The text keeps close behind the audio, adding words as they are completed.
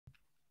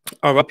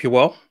I hope you're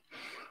well.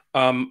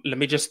 Let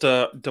me just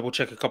double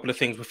check a couple of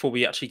things before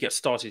we actually get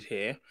started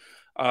here.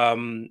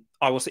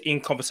 I was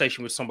in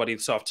conversation with somebody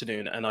this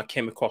afternoon and I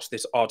came across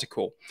this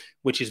article,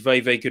 which is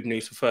very, very good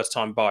news for first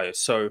time buyers.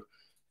 So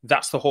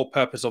that's the whole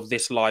purpose of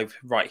this live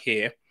right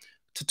here,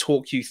 to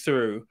talk you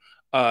through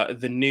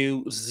the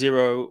new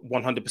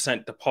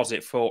 100%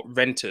 deposit for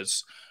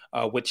renters,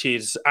 which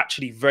is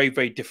actually very,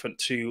 very different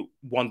to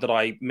one that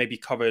I maybe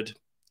covered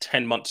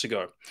 10 months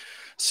ago.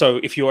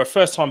 So if you're a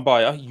first time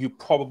buyer, you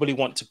probably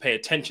want to pay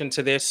attention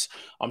to this.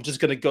 I'm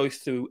just going to go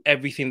through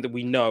everything that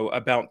we know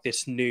about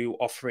this new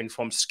offering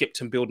from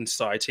Skipton Building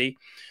Society.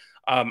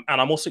 And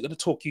I'm also going to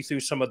talk you through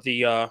some of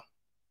the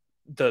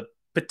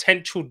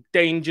potential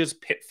dangers,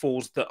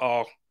 pitfalls that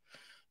are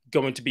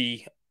going to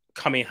be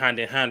coming hand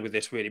in hand with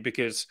this, really,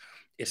 because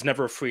it's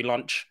never a free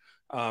lunch.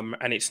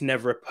 And it's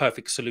never a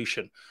perfect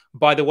solution.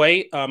 By the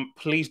way,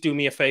 please do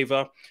me a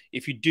favor.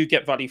 If you do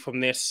get value from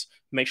this,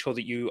 make sure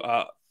that you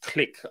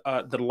click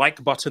the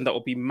like button. That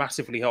will be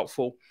massively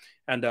helpful.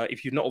 And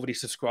if you've not already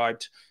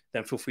subscribed,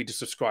 then feel free to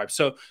subscribe.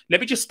 So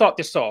let me just start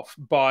this off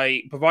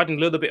by providing a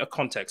little bit of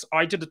context.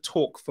 I did a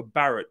talk for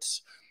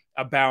Barrett's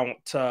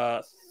about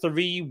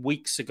 3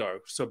 weeks ago.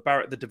 So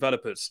Barrett, the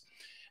developers.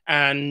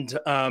 And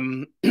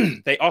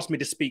they asked me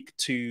to speak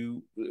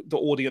to the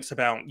audience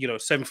about,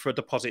 saving for a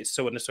deposit,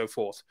 so on and so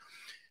forth.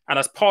 And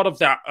as part of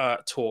that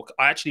talk,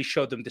 I actually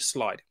showed them this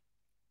slide.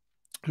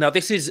 Now,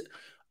 this is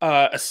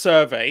a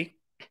survey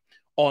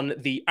on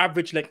the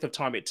average length of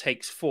time it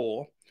takes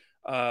for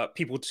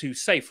people to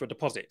save for a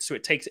deposit. So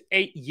it takes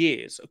 8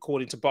 years,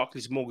 according to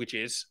Barclays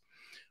Mortgages,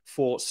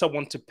 for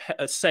someone to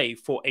save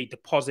for a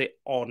deposit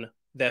on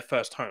their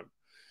first home.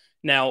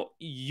 Now,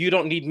 you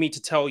don't need me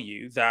to tell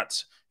you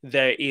that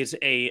there is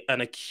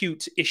an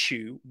acute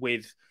issue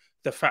with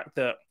the fact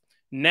that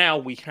now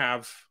we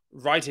have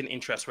rising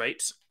interest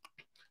rates.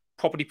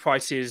 Property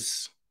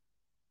prices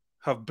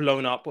have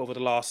blown up over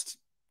the last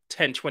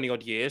 10, 20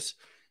 odd years.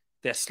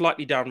 They're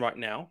slightly down right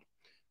now.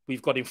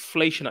 We've got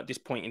inflation at this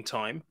point in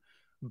time,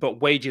 but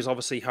wages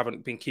obviously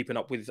haven't been keeping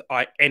up with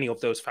any of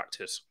those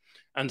factors.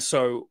 And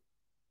so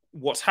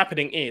what's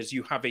happening is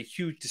you have a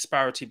huge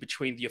disparity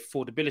between the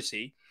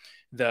affordability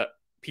that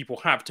people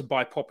have to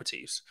buy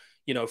properties.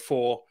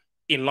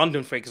 In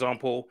London, for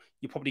example,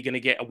 you're probably going to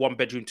get a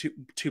 1-bedroom,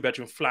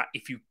 two-bedroom flat.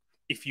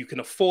 If you can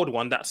afford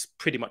one, that's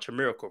pretty much a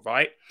miracle,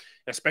 right?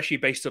 Especially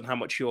based on how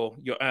much you're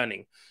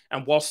earning.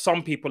 And while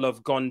some people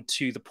have gone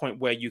to the point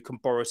where you can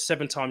borrow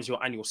 7 times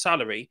your annual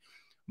salary,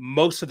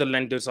 most of the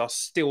lenders are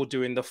still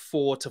doing the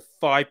 4 to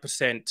 5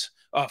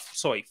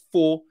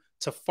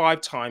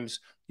 times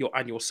your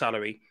annual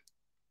salary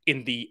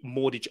in the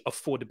mortgage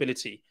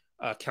affordability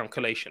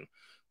calculation.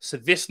 So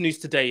this news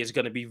today is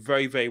going to be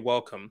very, very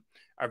welcome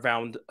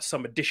around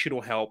some additional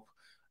help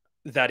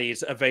that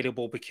is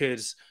available,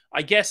 because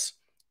I guess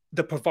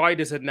the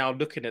providers are now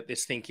looking at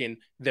this thinking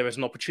there is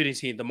an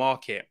opportunity in the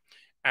market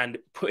and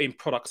putting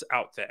products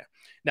out there.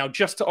 Now,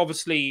 just to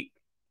obviously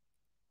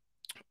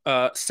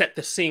set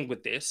the scene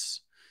with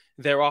this,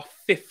 there are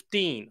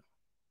 15.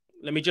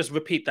 Let me just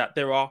repeat that.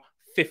 There are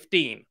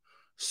 15.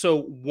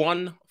 So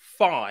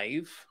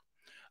 15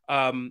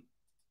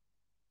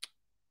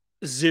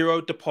 zero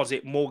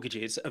deposit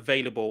mortgages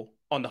available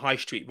on the high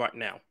street right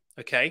now.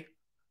 Okay,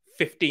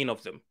 15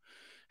 of them.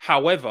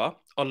 However,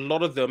 a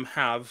lot of them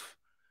have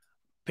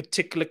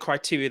particular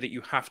criteria that you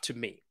have to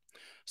meet.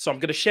 So I'm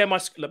going to share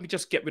let me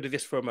just get rid of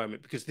this for a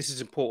moment, because this is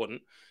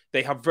important.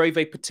 They have very,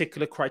 very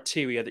particular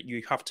criteria that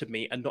you have to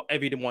meet, and not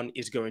everyone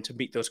is going to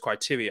meet those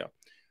criteria.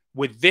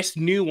 With this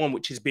new one,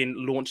 which has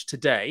been launched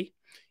today,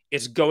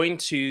 it's going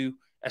to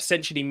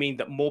essentially mean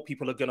that more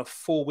people are going to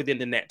fall within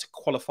the net to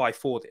qualify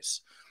for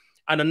this.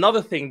 And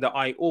another thing that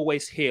I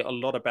always hear a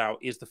lot about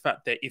is the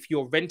fact that if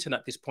you're renting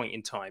at this point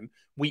in time,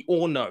 we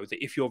all know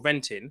that if you're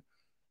renting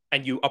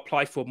and you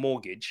apply for a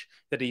mortgage,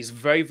 that it is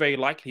very, very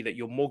likely that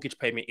your mortgage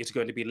payment is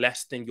going to be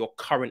less than your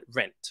current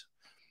rent,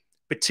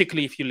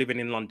 particularly if you're living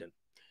in London.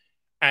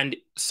 And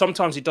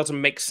sometimes it doesn't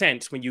make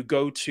sense when you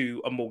go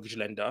to a mortgage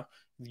lender,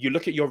 you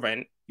look at your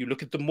rent, you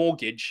look at the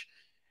mortgage,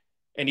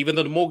 and even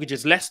though the mortgage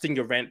is less than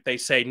your rent, they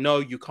say, no,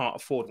 you can't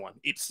afford one.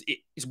 It's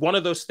one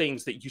of those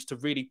things that used to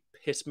really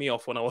piss me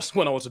off when I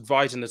was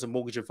advising as a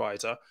mortgage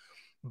advisor.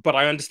 But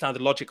I understand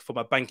the logic from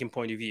a banking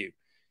point of view.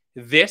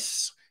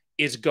 This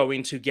is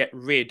going to get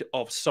rid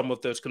of some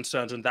of those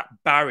concerns and that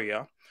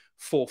barrier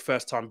for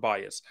first-time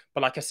buyers.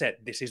 But like I said,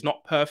 this is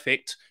not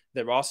perfect.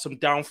 There are some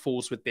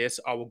downfalls with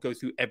this. I will go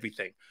through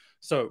everything.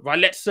 So, right,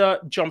 let's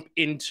jump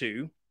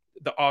into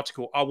the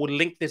article. I will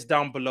link this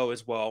down below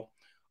as well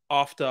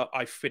after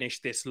I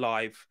finish this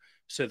live,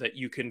 so that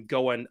you can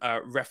go and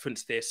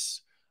reference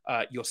this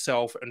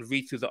yourself and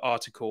read through the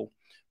article.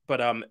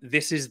 But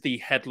this is the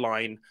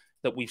headline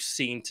that we've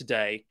seen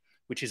today,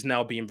 which is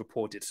now being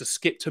reported. So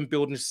Skipton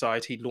Building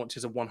Society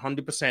launches a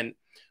 100%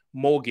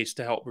 mortgage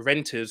to help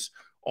renters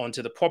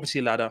onto the property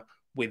ladder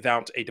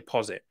without a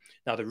deposit.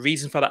 Now, the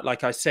reason for that,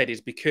 like I said,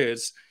 is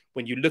because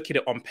when you look at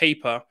it on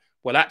paper,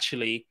 well,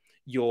 actually,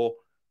 your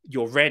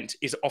rent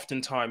is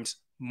oftentimes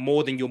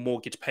more than your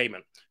mortgage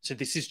payment. So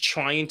this is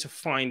trying to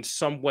find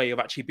some way of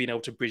actually being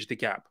able to bridge the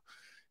gap.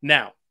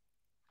 Now,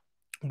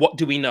 what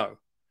do we know?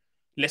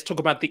 Let's talk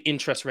about the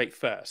interest rate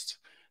first.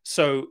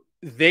 So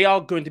they are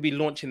going to be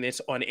launching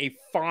this on a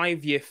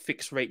 5-year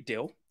fixed rate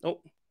deal. Oh,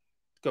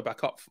 go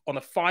back up. On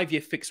a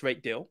 5-year fixed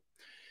rate deal.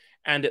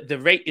 And the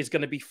rate is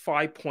going to be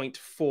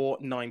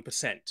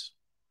 5.49%.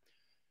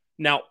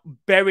 Now,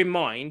 bear in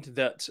mind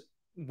that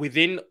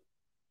within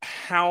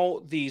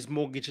how these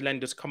mortgage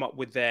lenders come up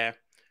with their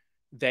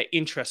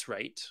interest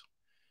rate,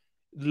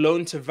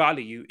 loan to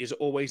value is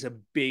always a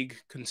big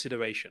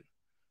consideration.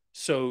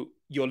 So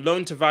your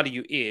loan to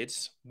value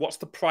is what's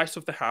the price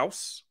of the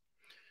house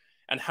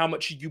and how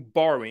much are you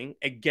borrowing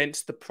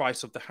against the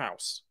price of the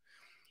house.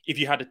 If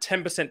you had a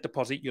 10%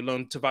 deposit, your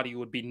loan to value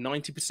would be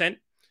 90%.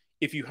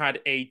 If you had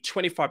a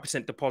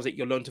 25% deposit,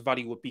 your loan to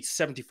value would be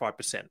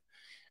 75%.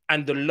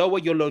 And the lower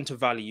your loan to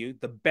value,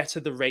 the better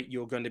the rate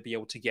you're going to be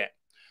able to get.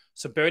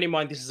 So bearing in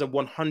mind, this is a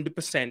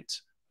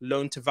 100%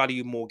 loan to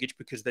value mortgage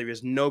because there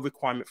is no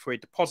requirement for a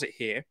deposit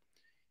here.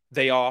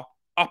 They are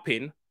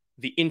upping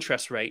the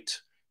interest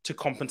rate to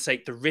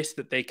compensate the risk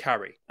that they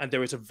carry. And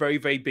there is a very,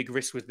 very big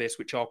risk with this,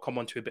 which I'll come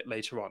on to a bit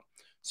later on.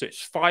 So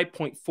it's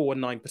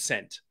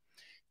 5.49%.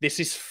 This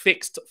is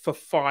fixed for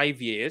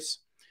 5 years.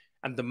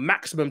 And the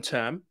maximum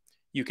term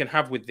you can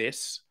have with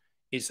this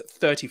is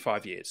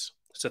 35 years.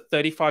 So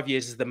 35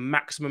 years is the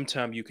maximum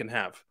term you can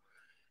have.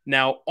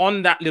 Now,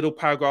 on that little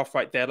paragraph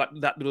right there, like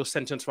that little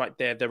sentence right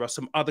there, there are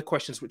some other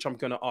questions which I'm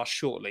going to ask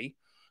shortly.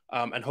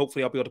 And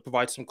hopefully I'll be able to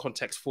provide some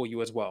context for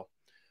you as well.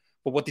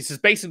 But what this is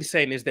basically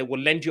saying is they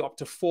will lend you up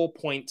to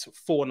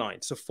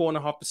 4.49, so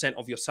 4.5%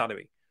 of your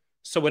salary.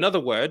 So in other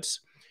words,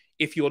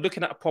 if you're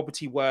looking at a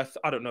property worth,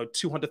 I don't know,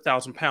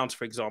 £200,000,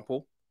 for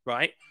example,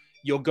 right?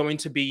 You're going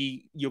to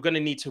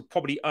need to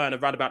probably earn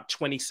around about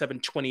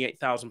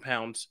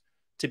 £28,000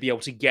 to be able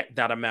to get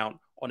that amount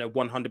on a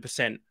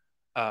 100%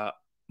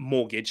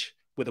 mortgage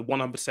with a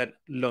 100%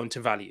 loan to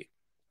value,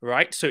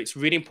 right? So it's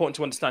really important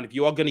to understand if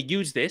you are going to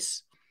use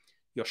this,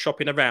 you're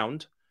shopping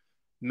around,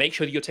 make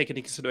sure that you're taking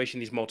into consideration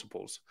these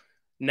multiples.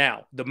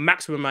 Now, the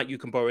maximum amount you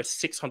can borrow is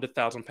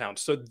 £600,000.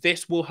 So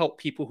this will help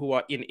people who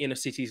are in inner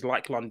cities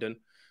like London,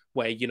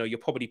 where, you know, you're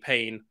probably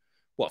paying,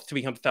 what,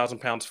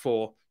 £300,000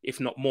 for,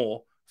 if not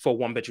more, for a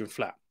one-bedroom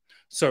flat.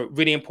 So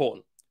really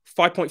important.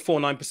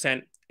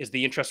 5.49% is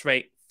the interest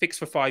rate, fixed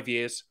for 5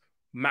 years.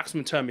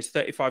 Maximum term is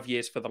 35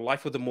 years for the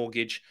life of the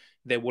mortgage.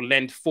 They will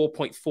lend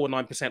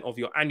 4.49% of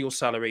your annual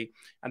salary.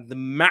 And the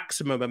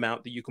maximum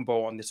amount that you can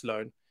borrow on this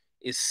loan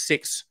is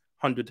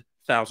 £600,000.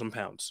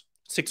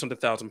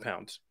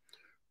 £600,000.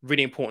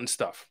 Really important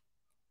stuff.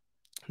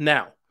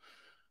 Now,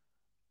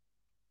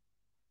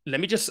 let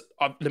me just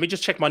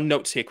check my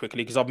notes here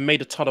quickly because I've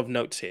made a ton of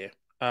notes here.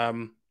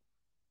 Right.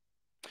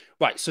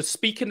 So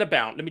speaking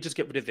about, let me just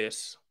get rid of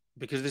this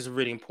because this is a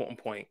really important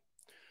point.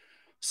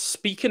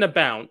 Speaking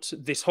about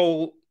this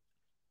whole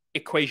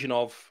equation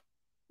of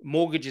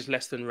mortgage is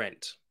less than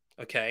rent,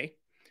 okay?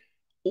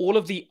 All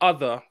of the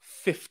other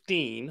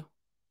 15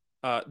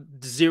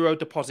 zero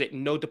deposit,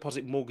 no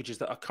deposit mortgages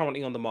that are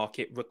currently on the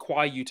market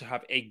require you to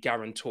have a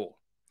guarantor.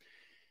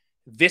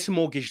 This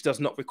mortgage does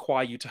not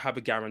require you to have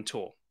a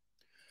guarantor.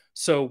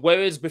 So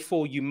whereas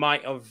before you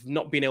might have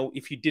not been able,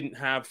 if you didn't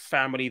have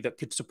family that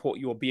could support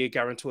you or be a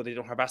guarantor, they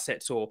don't have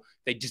assets or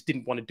they just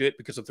didn't want to do it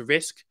because of the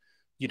risk,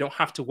 you don't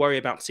have to worry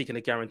about seeking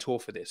a guarantor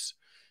for this.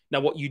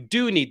 Now, what you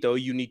do need, though,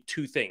 you need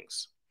two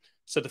things.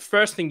 So the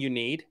first thing you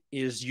need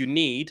is you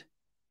need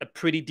a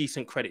pretty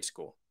decent credit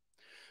score.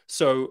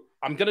 So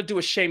I'm going to do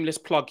a shameless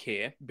plug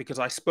here because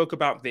I spoke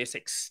about this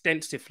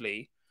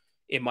extensively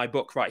in my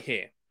book right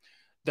here.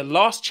 The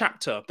last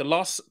chapter, the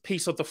last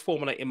piece of the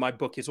formula in my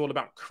book is all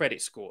about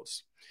credit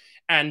scores.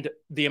 And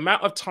the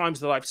amount of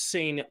times that I've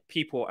seen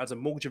people as a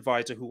mortgage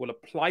advisor who will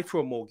apply for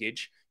a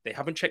mortgage, they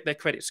haven't checked their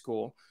credit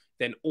score,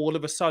 then all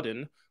of a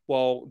sudden,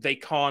 well, they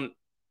can't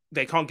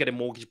get a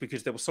mortgage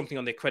because there was something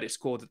on their credit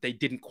score that they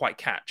didn't quite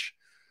catch.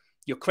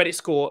 Your credit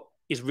score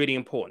is really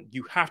important.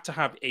 You have to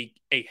have a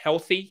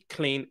healthy,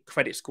 clean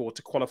credit score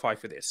to qualify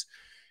for this.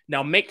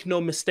 Now, make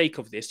no mistake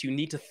of this. You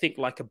need to think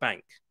like a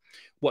bank.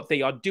 What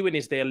they are doing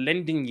is they are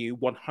lending you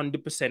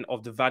 100%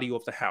 of the value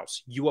of the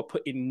house. You are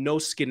putting no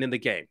skin in the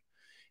game.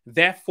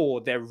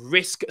 Therefore, their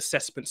risk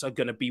assessments are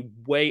going to be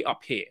way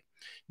up here.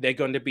 They're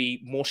going to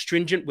be more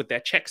stringent with their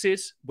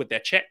checks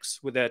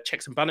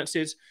and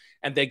balances,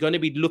 and they're going to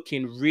be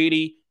looking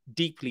really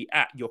deeply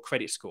at your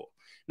credit score.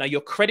 Now,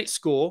 your credit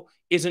score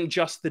isn't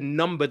just the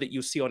number that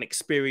you see on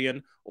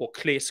Experian or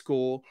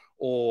ClearScore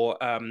or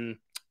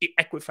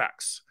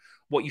Equifax.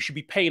 What you should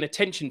be paying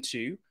attention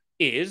to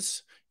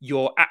is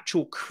your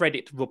actual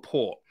credit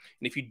report.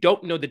 And if you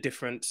don't know the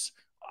difference,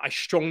 I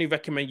strongly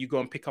recommend you go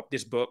and pick up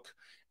this book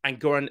and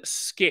go and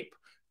skip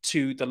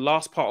to the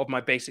last part of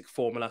my basic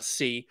formula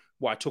C,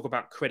 where I talk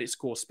about credit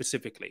score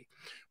specifically.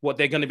 What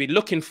they're going to be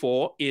looking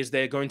for is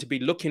they're going to be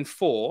looking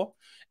for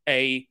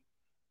a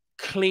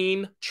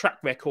clean track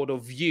record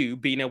of you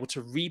being able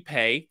to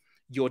repay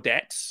your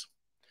debts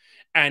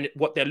And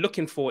what they're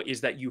looking for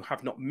is that you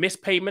have not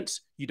missed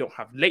payments, you don't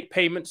have late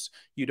payments,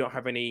 you don't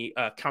have any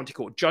county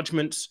court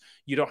judgments,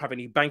 you don't have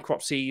any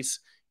bankruptcies,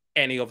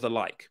 any of the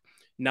like.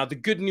 Now, the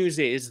good news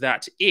is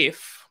that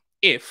if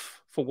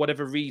for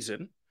whatever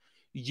reason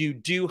you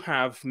do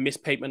have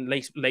missed payment,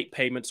 late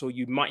payments, or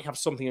you might have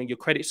something on your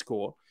credit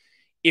score,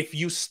 if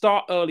you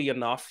start early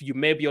enough, you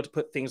may be able to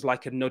put things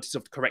like a notice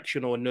of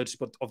correction or a notice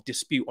of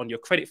dispute on your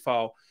credit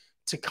file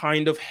to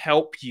kind of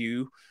help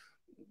you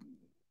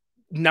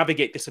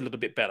navigate this a little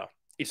bit better.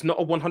 It's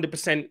not a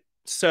 100%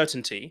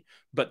 certainty,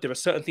 but there are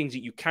certain things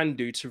that you can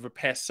do to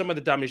repair some of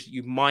the damage that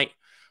you might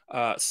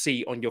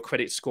see on your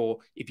credit score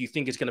if you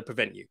think it's going to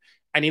prevent you.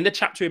 And in the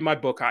chapter in my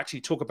book, I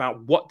actually talk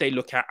about what they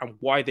look at and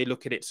why they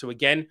look at it. So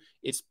again,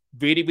 it's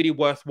really, really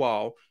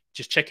worthwhile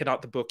just checking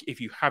out the book if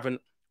you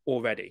haven't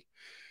already.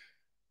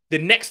 The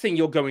next thing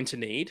you're going to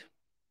need,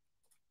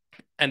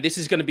 and this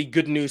is going to be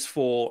good news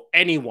for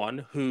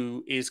anyone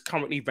who is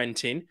currently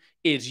renting,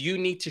 is you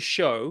need to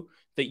show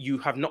that you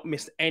have not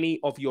missed any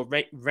of your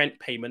rent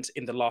payments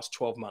in the last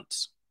 12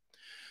 months.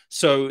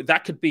 So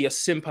that could be as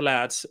simple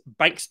as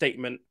bank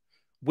statement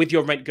with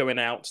your rent going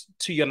out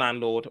to your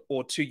landlord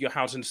or to your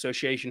housing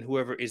association,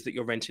 whoever it is that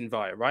you're renting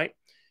via, right?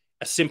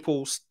 A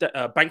simple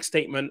bank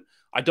statement.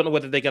 I don't know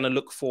whether they're going to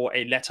look for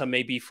a letter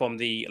maybe from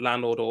the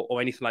landlord or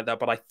anything like that,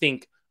 but I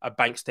think a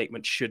bank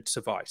statement should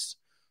suffice.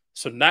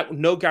 So now,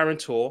 no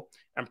guarantor,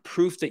 and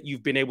proof that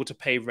you've been able to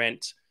pay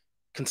rent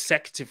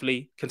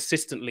consistently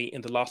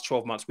in the last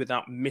 12 months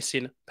without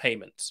missing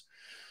payments.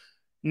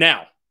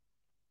 Now,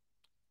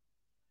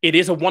 it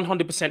is a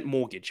 100%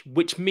 mortgage,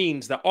 which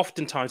means that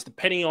oftentimes,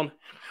 depending on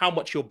how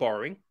much you're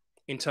borrowing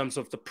in terms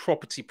of the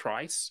property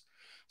price,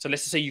 so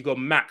let's say you go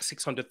max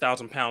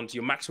 £600,000,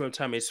 your maximum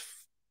term is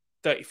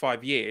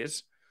 35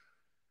 years.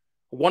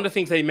 One of the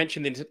things they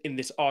mentioned in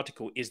this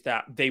article is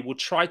that they will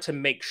try to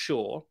make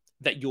sure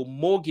that your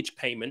mortgage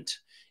payment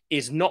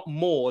is not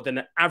more than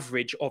an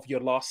average of your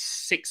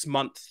last 6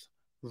 months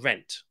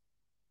rent.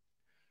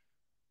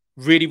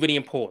 Really, really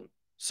important.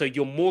 So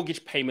your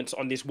mortgage payments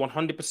on this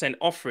 100%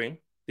 offering,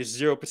 this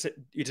 0%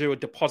 zero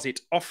deposit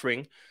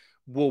offering,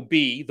 will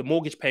be, the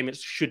mortgage payments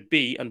should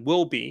be and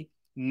will be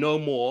no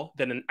more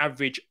than an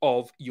average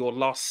of your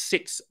last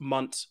 6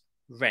 months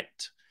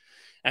rent.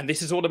 And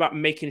this is all about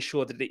making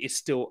sure that it is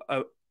still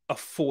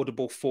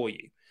affordable for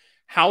you.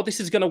 How this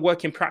is going to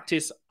work in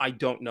practice, I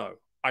don't know.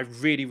 I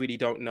really, really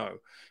don't know.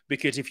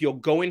 Because if you're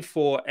going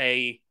for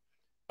a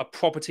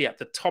property at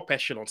the top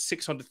echelon,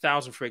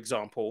 600,000, for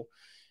example,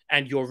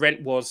 and your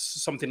rent was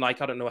something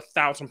like, I don't know,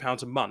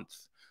 £1,000 a month,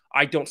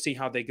 I don't see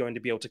how they're going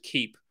to be able to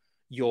keep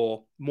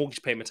your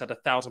mortgage payments at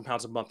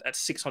 £1,000 a month at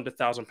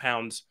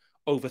 £600,000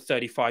 over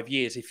 35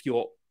 years. If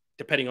you're,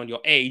 depending on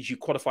your age, you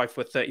qualify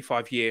for a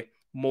 35-year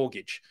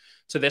mortgage.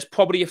 So there's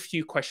probably a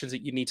few questions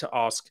that you need to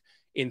ask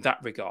in that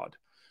regard.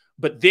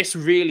 But this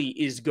really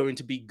is going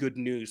to be good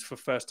news for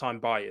first-time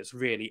buyers,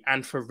 really,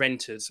 and for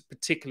renters,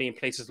 particularly in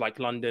places like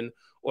London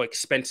or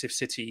expensive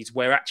cities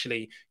where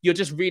actually you're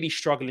just really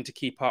struggling to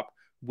keep up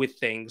with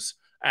things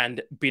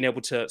and being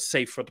able to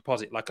save for a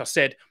deposit. Like I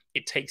said,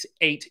 it takes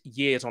 8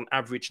 years on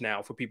average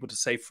now for people to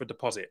save for a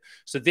deposit.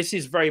 So this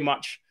is very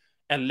much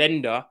a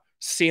lender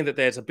seeing that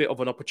there's a bit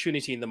of an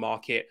opportunity in the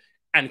market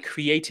and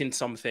creating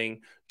something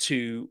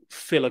to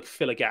fill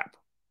a gap,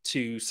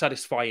 to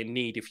satisfy a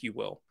need, if you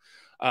will.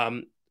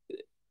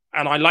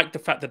 And I like the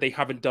fact that they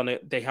haven't done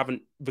it. They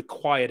haven't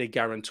required a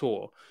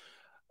guarantor.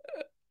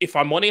 If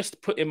I'm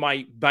honest, putting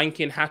my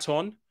banking hat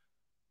on,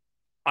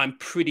 I'm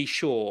pretty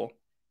sure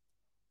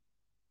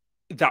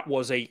that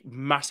was a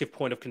massive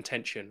point of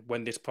contention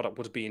when this product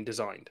was being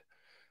designed.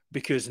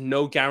 Because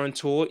no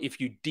guarantor,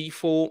 if you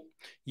default,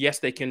 yes,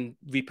 they can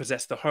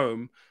repossess the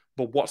home,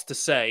 but what's to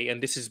say,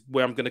 and this is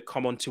where I'm going to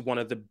come on to one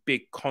of the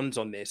big cons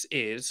on this,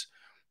 is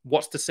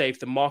what's to say if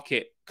the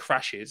market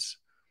crashes,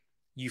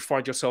 you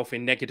find yourself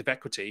in negative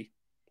equity,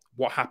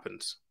 what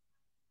happens?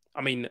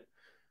 I mean,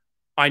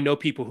 I know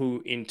people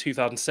who in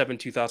 2007,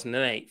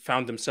 2008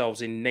 found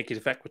themselves in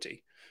negative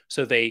equity.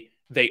 So they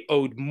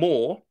owed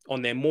more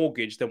on their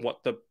mortgage than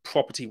what the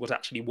property was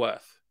actually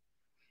worth.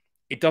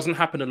 It doesn't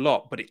happen a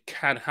lot, but it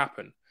can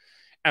happen.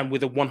 And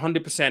with a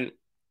 100%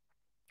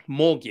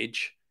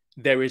 mortgage,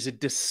 there is a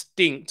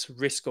distinct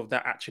risk of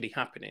that actually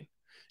happening.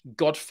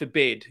 God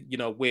forbid, you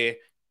know, we're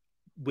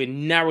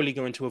narrowly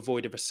going to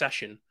avoid a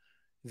recession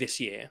this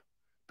year,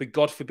 but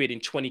God forbid in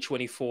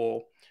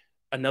 2024,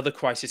 another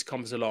crisis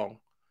comes along.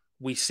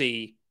 We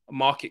see a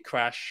market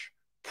crash,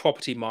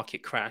 property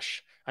market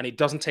crash, and it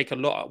doesn't take a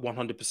lot at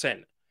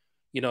 100%.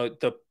 You know,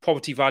 the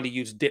property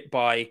values dip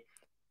by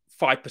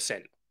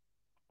 5%.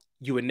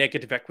 You are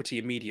negative equity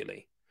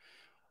immediately.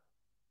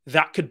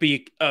 That could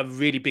be a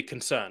really big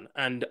concern.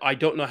 And I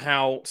don't know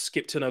how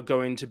Skipton are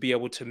going to be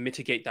able to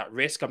mitigate that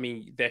risk. I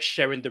mean, they're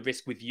sharing the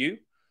risk with you.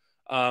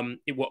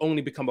 It will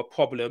only become a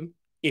problem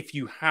if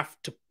you have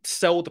to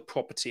sell the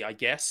property, I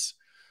guess,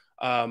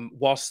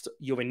 whilst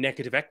you're in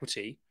negative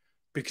equity,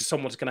 because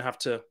someone's going to have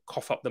to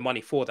cough up the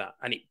money for that.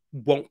 And it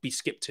won't be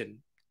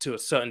Skipton to a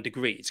certain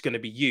degree. It's going to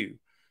be you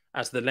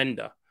as the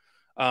lender.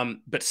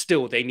 But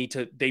still, they need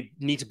to be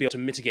able to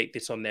mitigate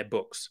this on their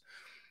books.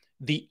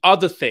 The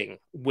other thing,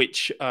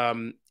 which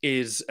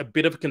is a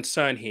bit of a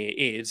concern here,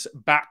 is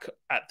back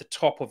at the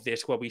top of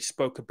this where we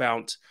spoke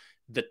about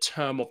the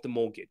term of the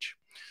mortgage.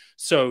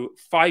 So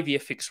 5-year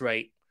fixed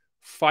rate,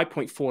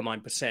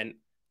 5.49%.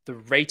 The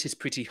rate is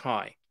pretty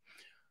high.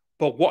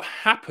 But what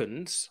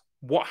happens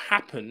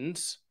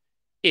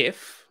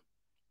if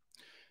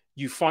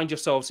you find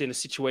yourselves in a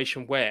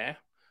situation where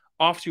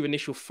after your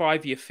initial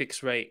 5-year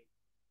fixed rate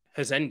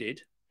has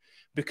ended,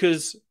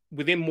 because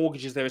within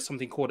mortgages, there is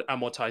something called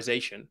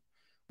amortization,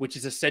 which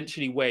is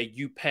essentially where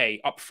you pay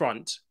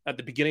upfront at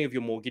the beginning of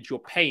your mortgage. You're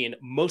paying,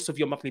 most of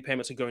your monthly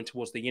payments are going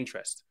towards the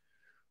interest,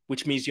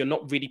 which means you're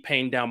not really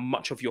paying down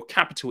much of your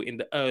capital in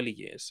the early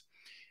years.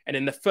 And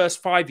in the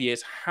first 5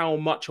 years, how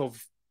much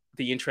of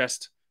the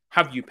interest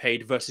have you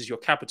paid versus your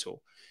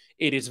capital?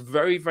 It is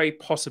very, very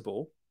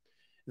possible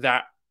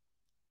that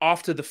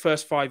after the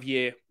first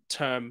 5-year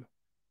term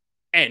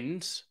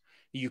ends,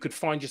 you could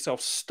find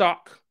yourself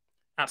stuck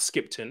at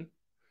Skipton,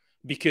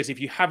 because if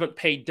you haven't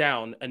paid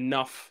down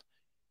enough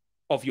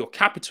of your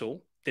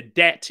capital, the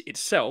debt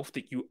itself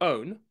that you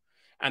own,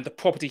 and the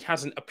property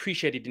hasn't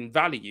appreciated in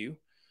value,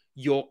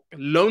 your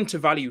loan to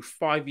value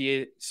 5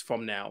 years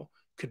from now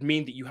could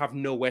mean that you have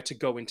nowhere to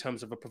go in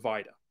terms of a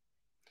provider.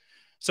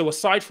 So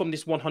aside from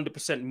this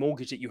 100%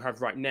 mortgage that you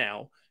have right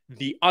now,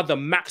 the other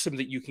maximum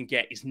that you can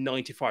get is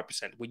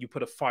 95%, where you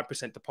put a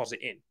 5% deposit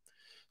in.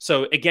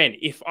 So again,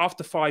 if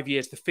after 5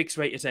 years the fixed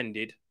rate has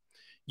ended,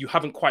 you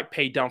haven't quite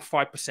paid down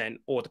 5%,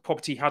 or the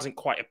property hasn't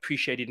quite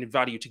appreciated in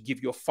value to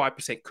give you a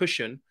 5%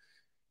 cushion,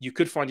 you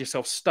could find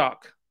yourself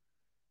stuck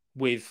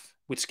with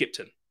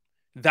Skipton.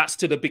 That's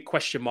still a big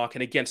question mark.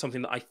 And again,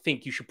 something that I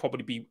think you should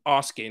probably be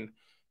asking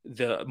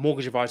the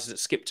mortgage advisors at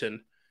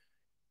Skipton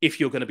if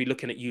you're going to be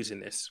looking at using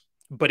this.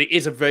 But it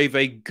is a very,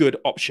 very good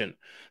option.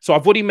 So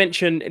I've already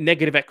mentioned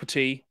negative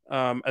equity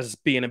as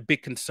being a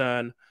big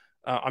concern.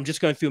 I'm just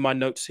going through my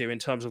notes here in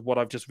terms of what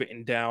I've just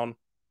written down.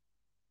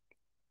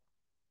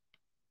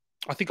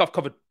 I think I've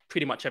covered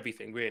pretty much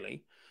everything,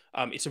 really.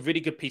 It's a really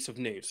good piece of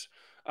news.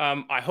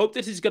 I hope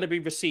this is going to be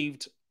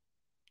received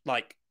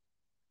like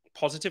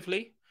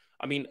positively.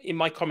 I mean, in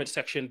my comment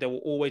section, there will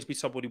always be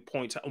somebody who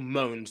points out or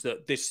moans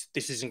that this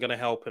isn't going to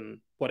help and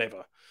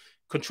whatever.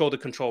 Control the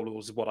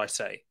controllables is what I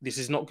say. This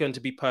is not going to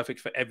be perfect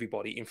for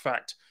everybody. In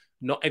fact,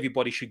 not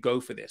everybody should go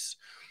for this.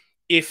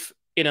 If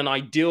in an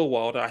ideal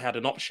world I had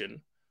an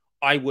option,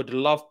 I would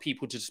love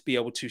people to just be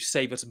able to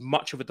save as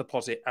much of a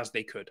deposit as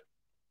they could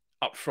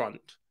up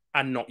front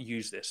and not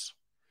use this,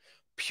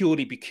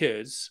 purely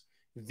because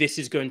this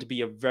is going to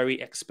be a very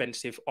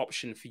expensive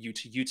option for you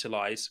to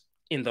utilize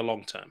in the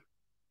long term.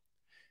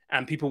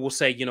 And people will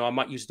say, you know, I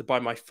might use it to buy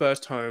my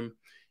first home,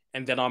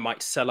 and then I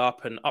might sell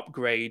up and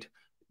upgrade,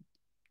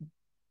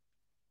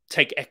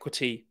 take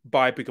equity,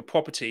 buy a bigger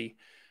property.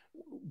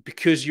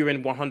 Because you're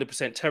in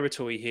 100%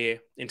 territory here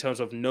in terms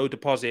of no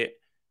deposit,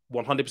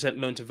 100%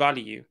 loan to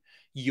value,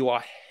 you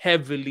are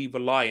heavily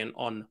reliant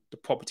on the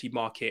property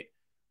market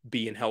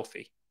being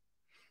healthy.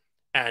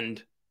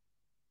 And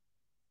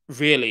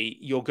really,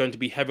 you're going to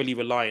be heavily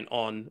reliant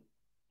on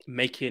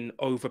making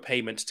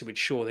overpayments to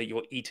ensure that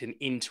you're eating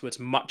into as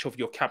much of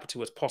your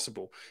capital as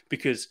possible.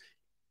 Because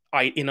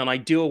in an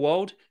ideal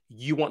world,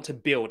 you want to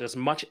build as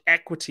much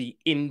equity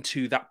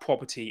into that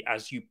property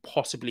as you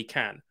possibly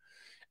can.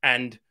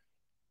 And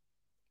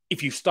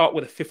if you start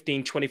with a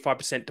 15,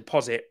 25%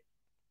 deposit,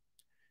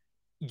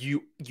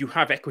 you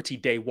have equity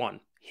day one.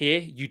 Here,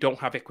 you don't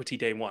have equity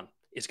day one.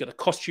 It's going to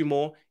cost you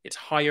more, it's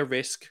higher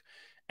risk,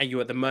 and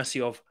you're at the mercy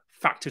of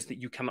factors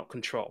that you cannot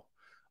control.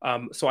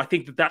 So I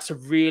think that that's a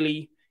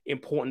really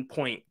important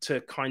point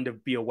to kind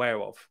of be aware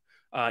of.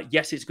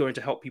 Yes, it's going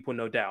to help people,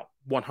 no doubt,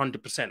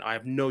 100%. I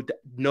have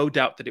no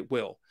doubt that it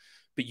will.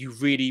 But you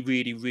really,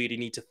 really, really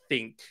need to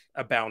think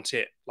about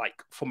it, like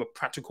from a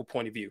practical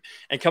point of view.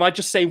 And can I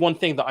just say one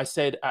thing that I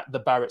said at the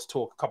Barrett's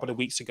talk a couple of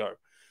weeks ago?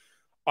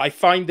 I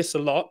find this a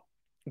lot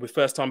with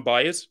first-time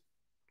buyers.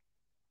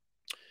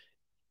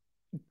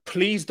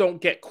 Please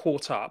don't get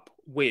caught up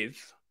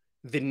with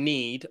the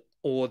need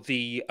or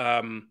the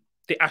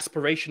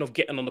aspiration of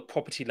getting on the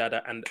property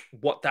ladder and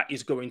what that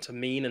is going to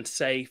mean and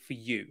say for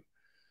you.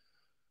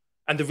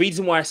 And the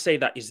reason why I say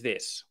that is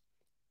this.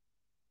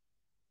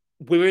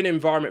 We're in an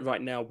environment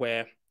right now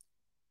where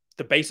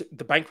the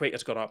bank rate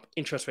has gone up,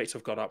 interest rates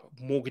have gone up,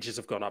 mortgages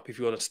have gone up. If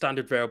you're on a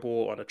standard variable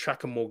or on a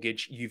tracker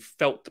mortgage, you've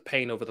felt the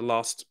pain over the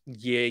last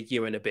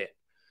year and a bit.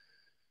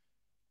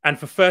 And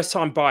for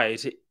first-time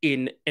buyers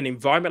in an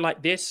environment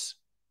like this,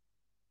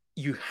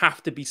 you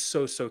have to be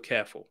so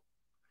careful.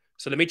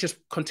 So let me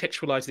just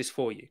contextualize this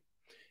for you.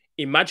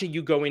 Imagine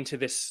you go into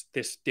this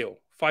deal,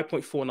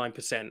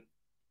 5.49%.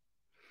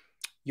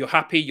 You're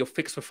happy, you're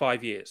fixed for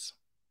 5 years.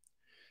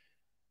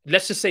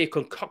 Let's just say a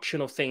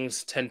concoction of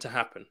things tend to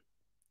happen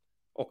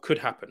or could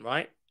happen,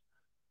 right?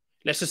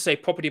 Let's just say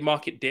property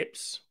market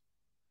dips.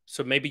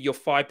 So maybe you're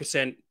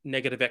 5%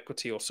 negative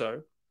equity or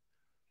so.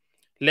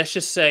 Let's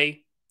just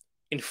say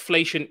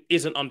inflation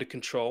isn't under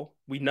control.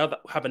 We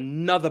have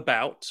another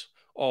bout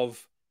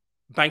of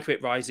bank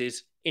rate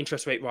rises,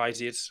 interest rate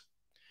rises.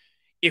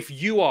 If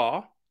you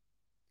are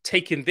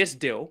taking this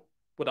deal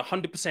with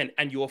 100%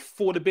 and your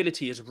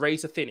affordability is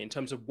razor thin in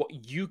terms of what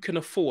you can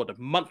afford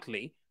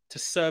monthly to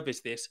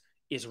service this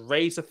is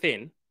razor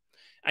thin,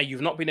 and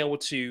you've not been able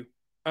to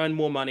earn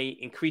more money,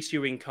 increase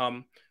your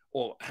income,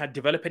 or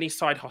develop any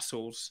side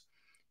hustles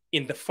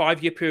in the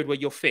 5-year period where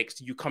you're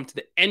fixed, you come to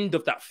the end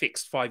of that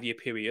fixed 5-year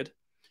period.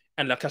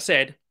 And like I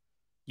said,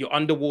 you're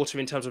underwater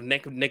in terms of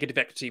negative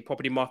equity,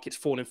 property markets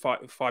falling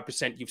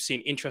 5%. You've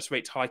seen interest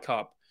rates hike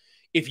up.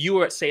 If you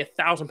were at, say,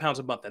 £1,000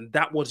 a month and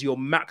that was your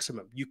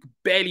maximum, you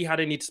barely had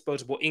any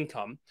disposable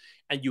income,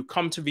 and you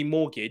come to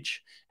remortgage,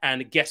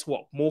 and guess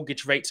what?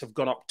 Mortgage rates have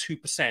gone up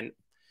 2%.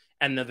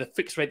 And then the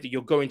fixed rate that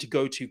you're going to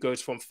go to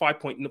goes from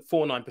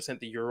 5.49%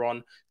 that you're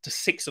on to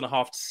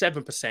 6.5%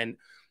 to 7%.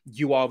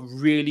 You are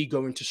really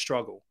going to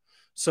struggle.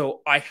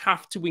 So I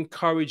have to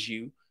encourage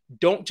you,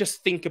 don't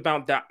just think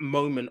about that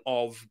moment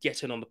of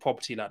getting on the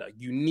property ladder.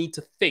 You need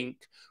to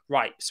think,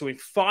 right, so in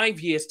 5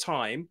 years'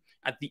 time,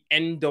 at the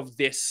end of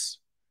this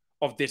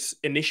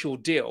initial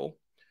deal,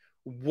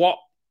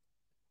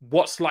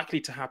 what's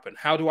likely to happen?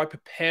 How do I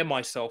prepare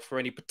myself for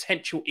any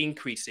potential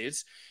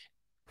increases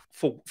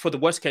for the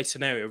worst case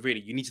scenario? Really,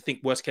 you need to think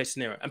worst case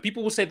scenario. And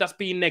people will say that's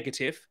being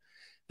negative.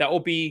 That will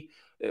be,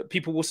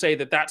 people will say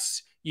that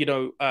that's,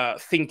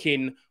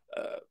 thinking,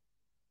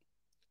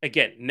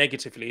 again,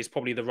 negatively is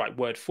probably the right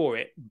word for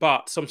it.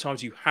 But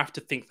sometimes you have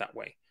to think that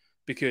way,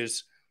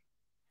 because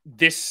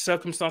this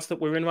circumstance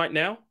that we're in right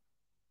now,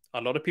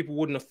 a lot of people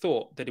wouldn't have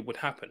thought that it would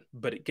happen,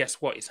 but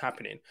guess what? It's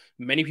happening.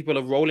 Many people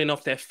are rolling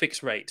off their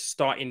fixed rates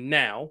starting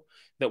now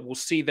that will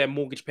see their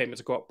mortgage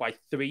payments go up by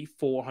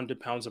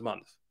 £300-400 a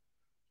month.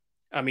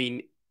 I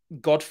mean,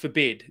 God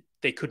forbid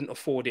they couldn't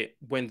afford it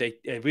when they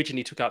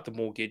originally took out the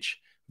mortgage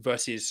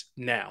versus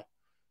now,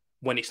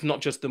 when it's not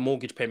just the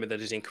mortgage payment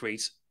that is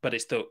increased, but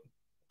it's the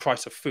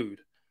price of food,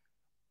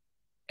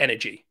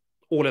 energy,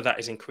 all of that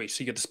is increased.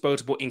 So your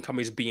disposable income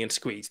is being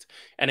squeezed.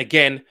 And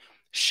again,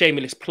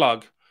 shameless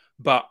plug,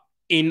 but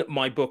in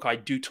my book, I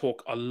do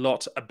talk a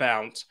lot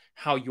about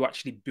how you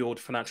actually build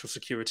financial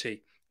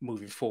security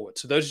moving forward.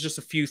 So those are just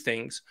a few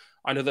things.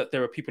 I know that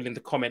there are people in the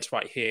comments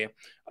right here.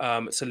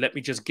 So let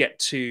me just get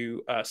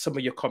to some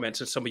of your comments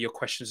and some of your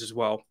questions as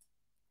well,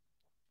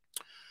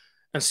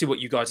 and see what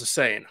you guys are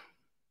saying.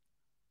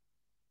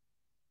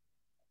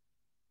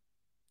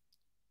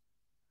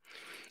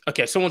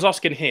 Okay, someone's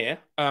asking here,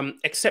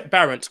 except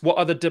Barron's, what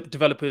other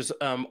developers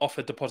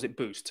offer deposit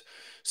boost?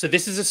 So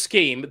this is a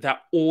scheme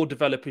that all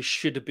developers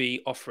should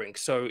be offering.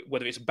 So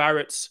whether it's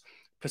Barrett's,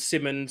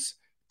 Persimmons,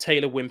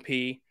 Taylor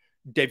Wimpey,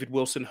 David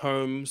Wilson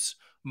Homes,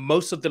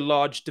 most of the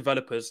large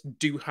developers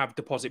do have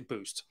deposit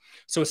boost.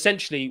 So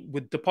essentially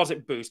with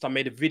deposit boost, I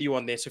made a video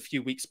on this a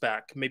few weeks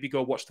back. Maybe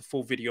go watch the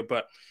full video,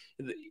 but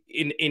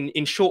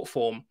in short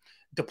form,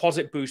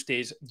 deposit boost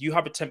is you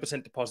have a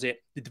 10%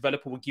 deposit, the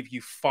developer will give you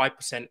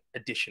 5%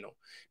 additional.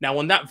 Now,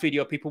 on that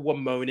video, people were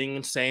moaning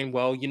and saying,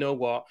 well, you know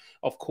what?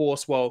 Of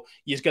course, well,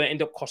 it's going to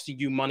end up costing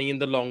you money in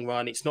the long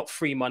run. It's not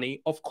free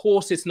money. Of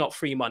course, it's not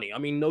free money. I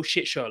mean, no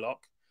shit,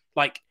 Sherlock.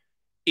 Like,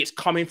 it's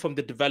coming from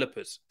the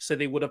developers. So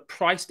they would have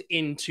priced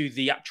into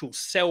the actual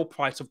sale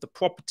price of the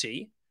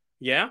property,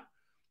 yeah,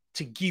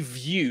 to give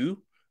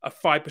you a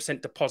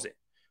 5% deposit.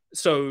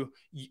 So,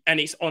 and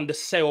it's on the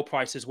sale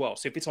price as well.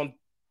 So if it's on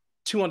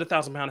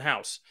 £200,000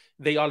 house,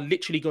 they are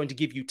literally going to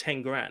give you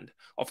 10 grand.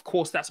 Of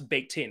course, that's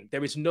baked in.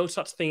 There is no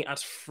such thing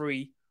as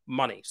free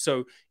money.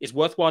 So it's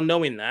worthwhile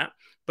knowing that.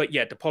 But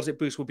yeah, deposit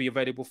boost will be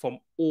available from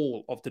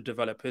all of the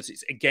developers.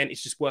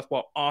 It's just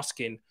worthwhile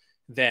asking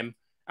them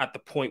at the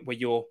point where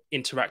you're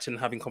interacting and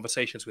having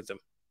conversations with them.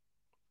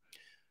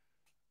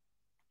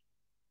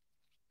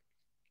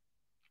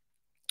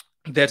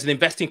 There's an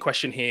investing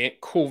question here.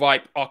 Cool,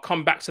 right. I'll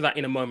come back to that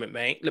in a moment,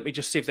 mate. Let me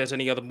just see if there's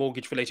any other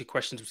mortgage-related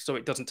questions so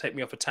it doesn't take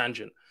me off a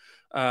tangent.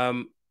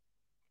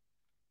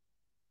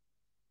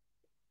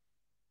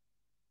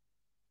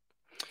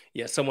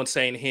 Yeah, someone's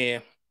saying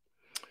here,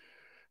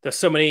 there's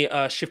so many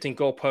shifting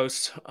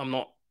goalposts.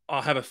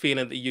 I have a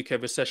feeling the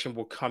UK recession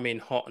will come in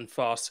hot and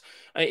fast.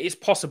 It's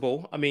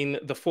possible. I mean,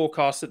 the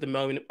forecasts at the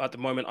moment,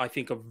 I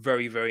think are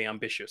very, very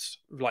ambitious,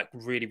 like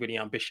really, really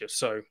ambitious.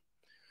 So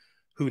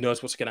who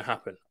knows what's going to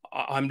happen?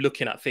 I'm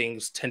looking at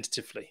things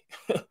tentatively,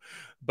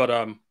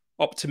 but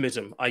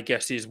optimism, I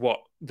guess, is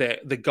what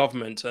the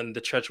government and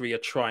the Treasury are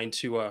trying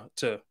to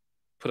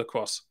put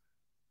across.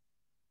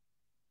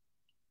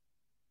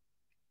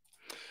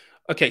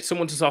 Okay,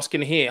 someone just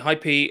asking here, hi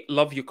P,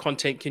 love your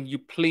content. Can you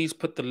please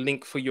put the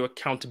link for your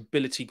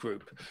accountability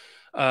group?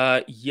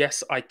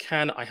 Yes, I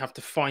can. I have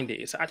to find it.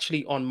 It's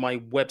actually on my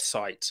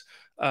website.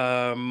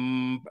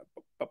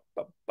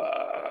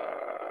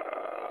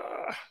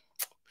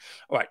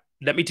 All right,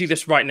 let me do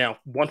this right now.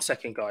 1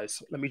 second,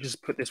 guys. Let me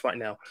just put this right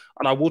now.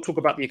 And I will talk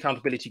about the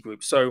accountability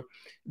group. So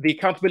the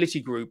accountability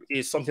group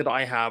is something that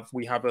I have.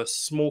 We have a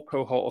small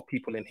cohort of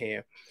people in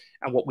here.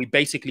 And what we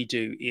basically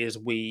do is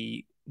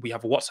we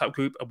have a WhatsApp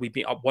group and we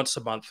meet up once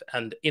a month.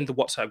 And in the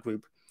WhatsApp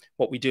group,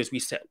 what we do is we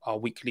set our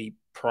weekly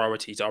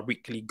priorities, our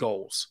weekly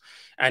goals,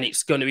 and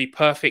it's going to be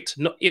perfect.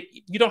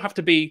 You don't have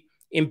to be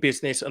in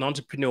business, an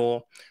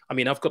entrepreneur. I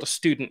mean, I've got a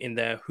student in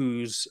there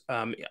who's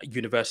at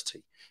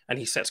university, and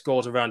he sets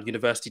goals around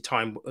university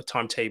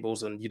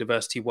timetables and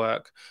university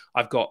work.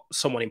 I've got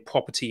someone in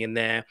property in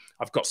there.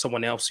 I've got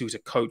someone else who's a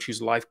coach,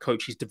 who's a life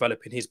coach. He's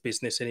developing his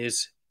business and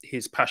his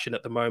passion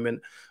at the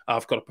moment.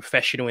 I've got a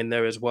professional in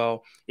there as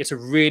well. It's a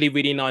really,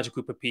 really nice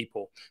group of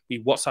people.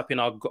 We WhatsApp in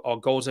our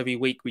goals every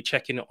week. We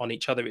check in on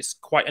each other. It's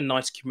quite a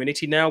nice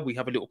community now. We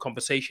have a little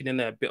conversation in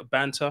there, a bit of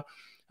banter,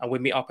 and we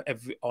meet up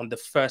on the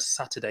first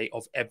Saturday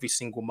of every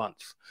single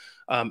month.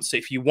 So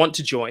if you want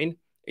to join,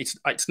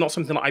 it's not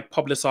something that I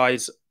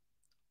publicize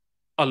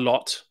a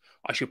lot.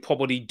 I should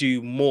probably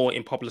do more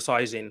in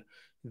publicizing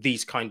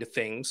these kind of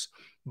things,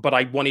 but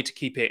I wanted to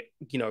keep it,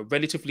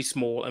 relatively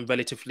small and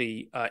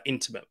relatively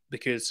intimate,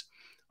 because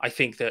I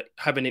think that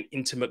having an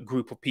intimate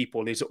group of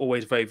people is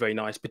always very, very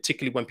nice,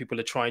 particularly when people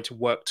are trying to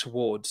work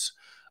towards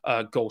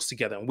goals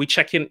together. And we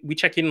check in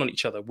on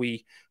each other.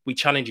 We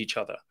challenge each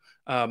other.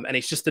 And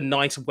it's just a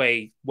nice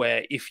way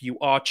where if you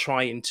are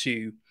trying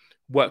to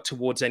work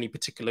towards any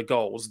particular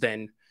goals,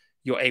 then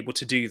you're able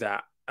to do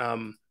that,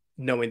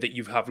 knowing that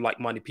you have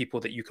like-minded people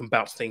that you can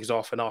bounce things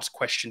off and ask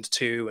questions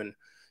to, and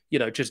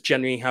just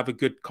generally have a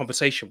good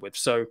conversation with.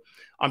 So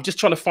I'm just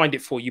trying to find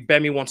it for you. Bear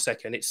me 1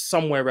 second. It's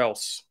somewhere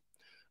else.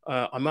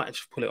 I might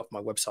actually pull it off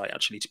my website,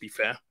 actually, to be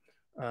fair.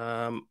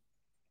 Well,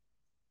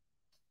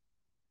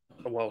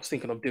 I was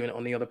thinking of doing it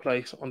on the other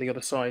place, on the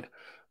other side.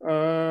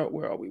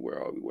 Where are we?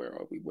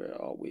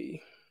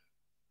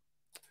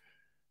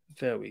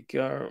 There we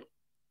go.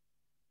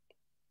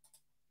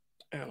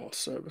 Our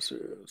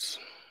services.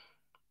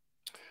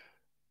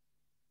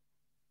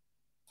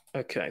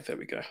 Okay, there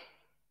we go.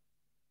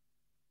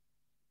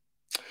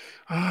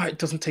 It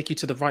doesn't take you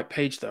to the right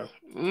page, though.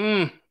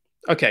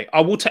 Okay,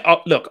 I will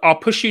look, I'll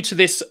push you to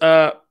this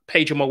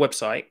page on my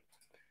website.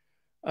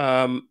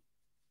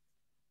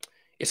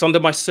 It's under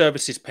my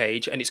services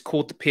page, and it's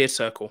called the Peer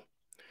Circle.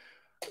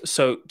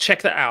 So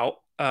check that out,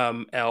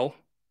 Elle.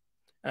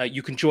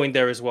 You can join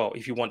there as well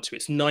if you want to.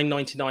 It's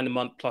 $9.99 a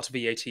month plus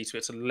VAT, so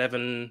it's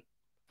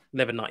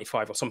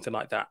 $11.95 or something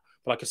like that.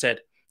 But like I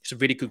said, it's a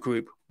really good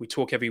group. We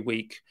talk every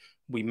week.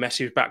 We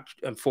message back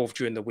and forth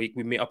during the week.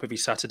 We meet up every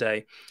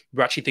Saturday.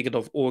 We're actually thinking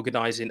of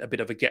organizing a bit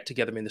of a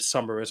get-together in the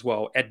summer as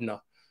well.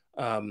 Edna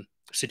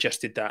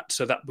suggested that.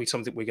 So that'll be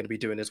something we're going to be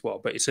doing as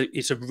well. But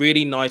it's a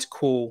really nice,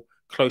 cool,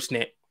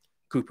 close-knit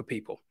group of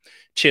people.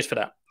 Cheers for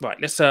that. Right,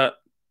 let's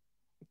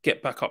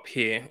get back up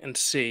here and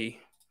see,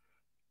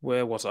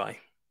 where was I?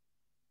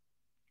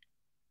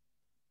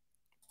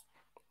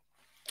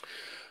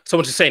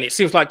 Someone's just saying it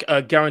seems like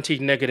a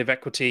guaranteed negative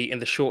equity in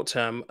the short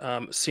term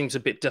seems a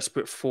bit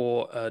desperate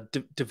for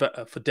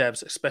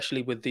devs,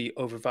 especially with the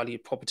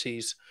overvalued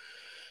properties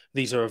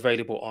these are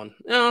available on.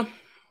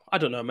 I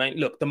don't know, man.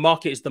 Look, the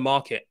market is the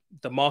market.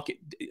 The market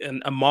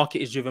and a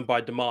market is driven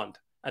by demand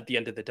at the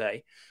end of the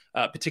day,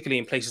 particularly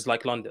in places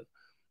like London.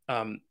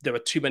 There are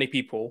too many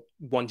people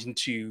wanting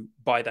to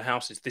buy the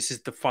houses. This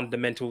is the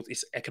fundamental.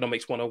 It's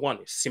economics 101.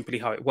 It's simply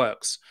how it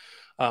works.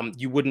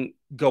 You wouldn't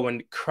go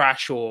and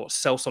crash or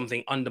sell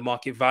something under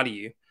market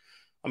value.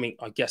 I mean,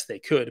 I guess they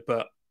could,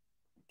 but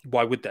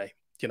why would they?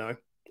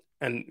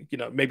 And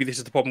maybe this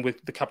is the problem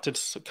with the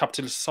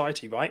capitalist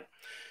society, right?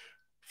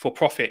 For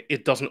profit,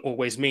 it doesn't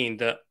always mean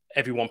that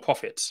everyone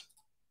profits.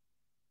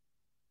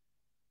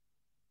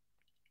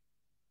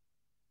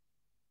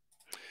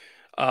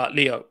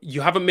 Leo,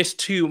 you haven't missed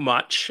too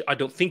much. I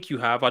don't think you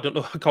have. I don't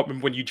know. I can't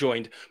remember when you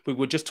joined. We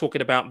were just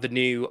talking about the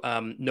new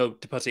no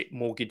deposit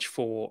mortgage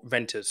for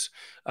renters,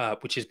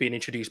 which is being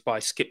introduced by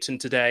Skipton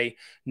today.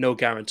 No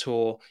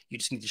guarantor. You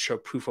just need to show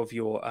proof of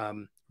your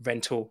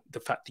rental, the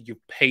fact that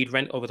you've paid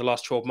rent over the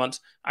last 12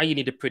 months, and you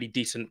need a pretty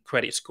decent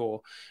credit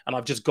score. And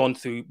I've just gone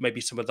through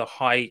maybe some of the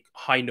high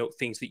note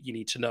things that you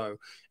need to know.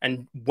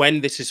 And when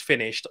this is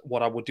finished,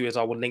 what I will do is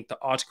I will link the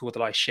article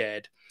that I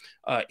shared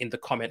in the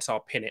comments. I'll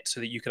pin it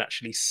so that you can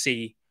actually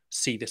see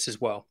this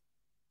as well.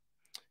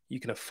 You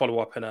can follow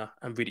up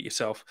and read it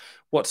yourself.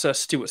 What's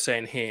Stuart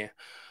saying here?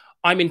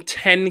 I'm in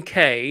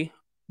 10K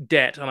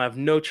debt and I have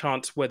no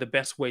chance. Where the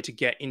best way to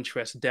get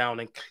interest down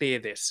and clear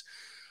this?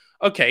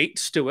 Okay,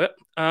 Stuart.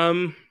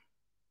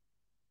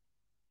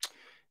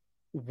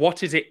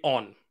 What is it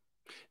on?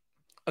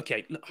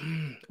 Okay,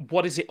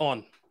 what is it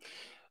on?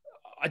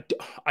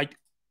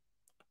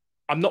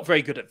 I'm not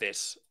very good at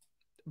this,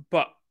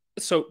 but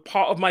so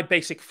part of my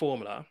basic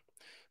formula.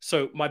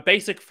 So my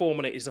basic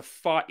formula is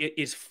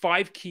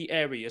five key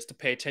areas to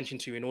pay attention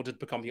to in order to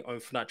become your own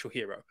financial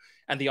hero.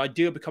 And the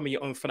idea of becoming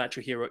your own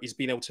financial hero is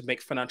being able to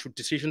make financial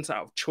decisions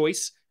out of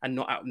choice and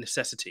not out of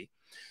necessity.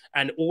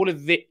 And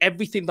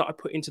everything that I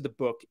put into the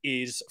book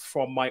is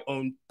from my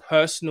own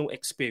personal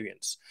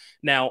experience.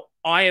 Now,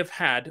 I have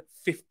had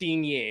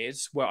 15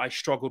 years where I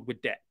struggled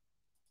with debt.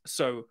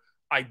 So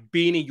I've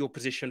been in your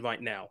position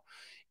right now.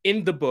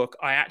 In the book,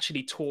 I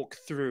actually talk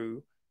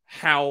through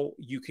how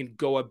you can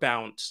go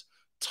about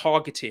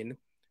targeting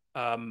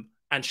and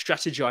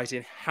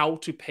strategizing how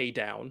to pay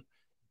down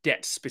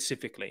debt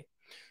specifically.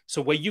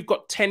 So where you've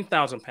got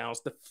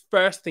 £10,000, the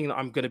first thing that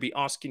I'm going to be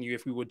asking you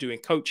if we were doing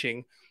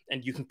coaching,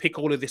 and you can pick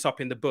all of this up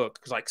in the book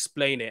because I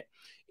explain it,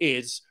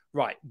 is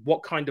right,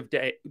 what kind of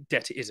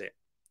debt is it?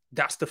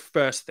 That's the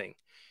first thing.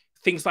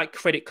 Things like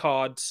credit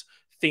cards,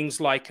 things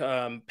like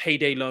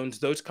payday loans,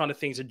 those kind of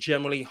things are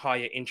generally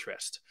higher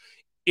interest.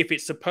 If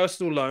it's a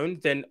personal loan,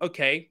 then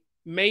okay,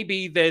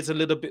 maybe there's a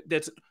little bit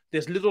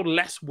there's little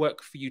less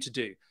work for you to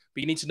do. But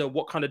you need to know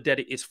what kind of debt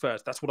it is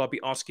first. That's what I'll be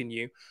asking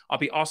you. I'll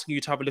be asking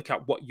you to have a look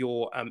at what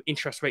your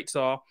interest rates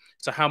are.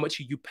 So how much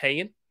are you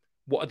paying?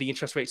 What are the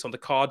interest rates on the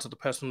cards or the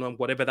personal loan,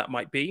 whatever that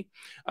might be?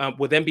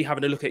 We'll then be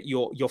having a look at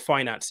your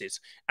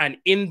finances. And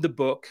in the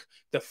book,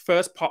 the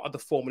first part of the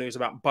formula is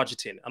about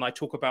budgeting. And I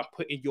talk about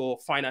putting your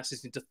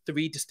finances into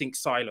 3 distinct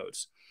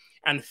silos.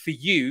 And for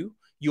you,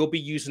 you'll be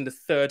using the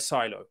third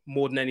silo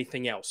more than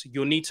anything else.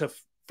 You'll need to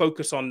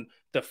focus on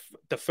the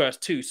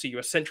first 2. So your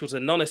essentials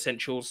and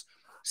non-essentials,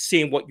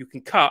 seeing what you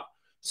can cut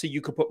so you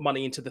could put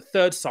money into the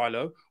third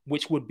silo,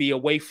 which would be a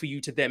way for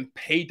you to then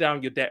pay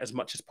down your debt as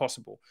much as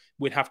possible.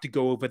 We'd have to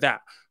go over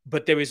that.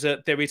 But there is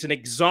an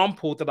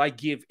example that I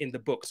give in the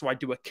book. So I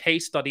do a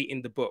case study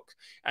in the book,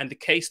 and the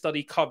case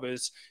study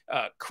covers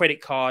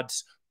credit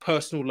cards,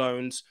 personal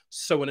loans,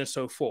 so on and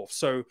so forth.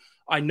 So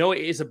I know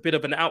it is a bit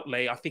of an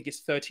outlay. I think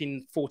it's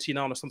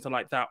 $13.49 or something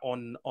like that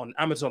on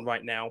Amazon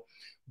right now.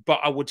 But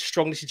I would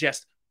strongly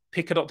suggest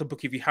pick it up the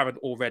book if you haven't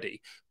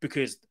already,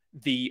 because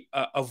the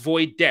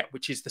avoid debt,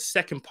 which is the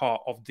second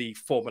part of the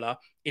formula,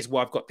 is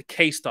where I've got the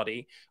case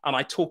study, and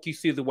I talk you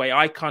through the way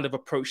I kind of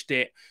approached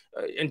it,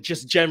 and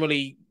just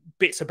generally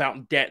bits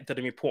about debt that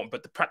are important.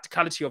 But the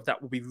practicality of that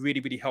will be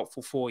really, really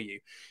helpful for you.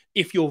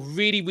 If you're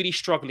really, really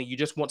struggling, you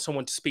just want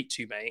someone to speak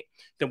to, mate,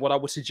 then what I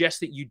would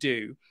suggest that you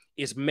do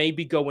is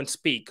maybe go and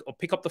speak or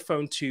pick up the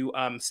phone to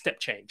Step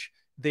Change.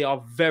 They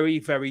are very,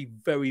 very,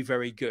 very,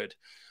 very good.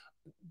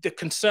 The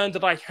concern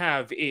that I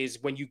have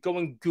is when you go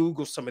and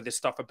Google some of this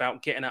stuff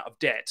about getting out of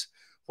debt,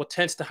 what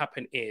tends to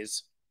happen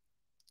is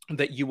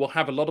that you will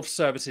have a lot of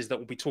services that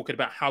will be talking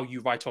about how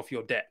you write off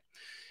your debt.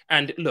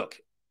 And look,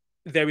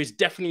 there is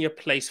definitely a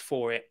place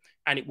for it,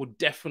 and it will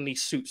definitely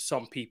suit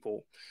some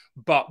people.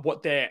 But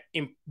what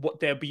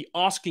they'll be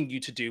asking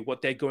you to do,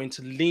 what they're going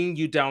to lean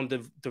you down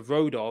the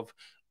road of,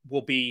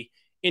 will be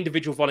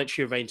individual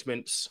voluntary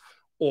arrangements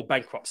or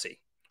bankruptcy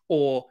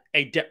or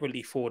a debt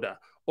relief order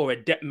or a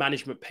debt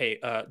management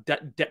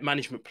debt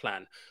management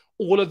plan.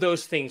 All of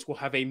those things will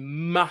have a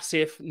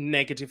massive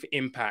negative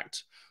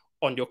impact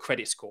on your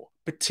credit score,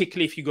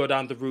 particularly if you go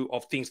down the route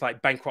of things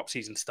like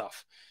bankruptcies and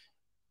stuff.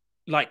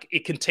 Like,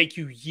 it can take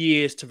you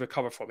years to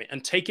recover from it.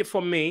 And take it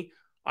from me,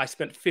 I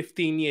spent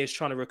 15 years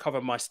trying to recover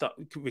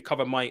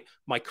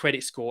my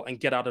credit score and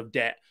get out of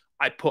debt.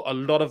 I put a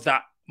lot of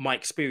my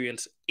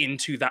experience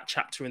into that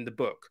chapter in the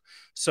book.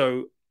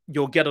 So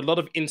you'll get a lot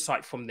of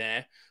insight from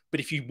there. But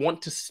if you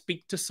want to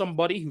speak to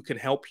somebody who can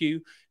help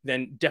you,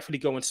 then definitely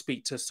go and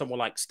speak to someone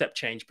like Step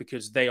Change,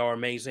 because they are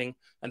amazing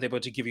and they're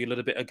able to give you a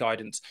little bit of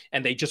guidance.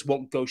 And they just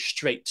won't go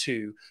straight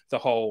to the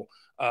whole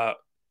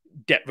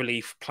debt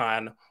relief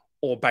plan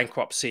or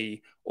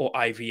bankruptcy or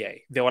IVA.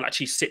 They will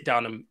actually sit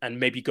down and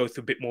maybe go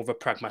through a bit more of a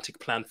pragmatic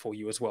plan for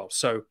you as well.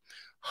 So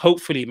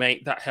hopefully,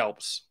 mate, that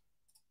helps.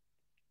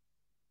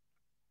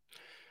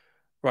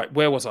 Right,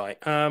 where was I?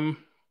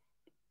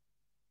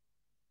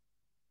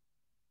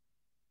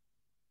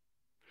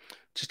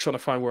 Just trying to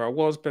find where I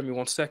was. Bear me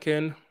 1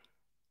 second.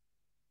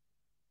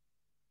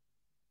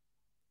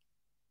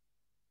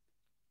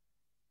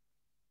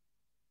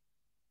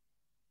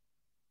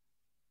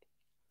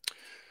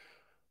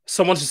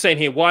 Someone's just saying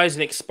here, why is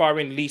an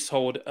expiring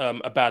leasehold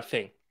a bad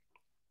thing?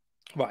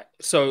 Right.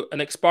 So an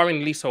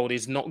expiring leasehold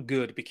is not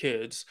good,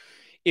 because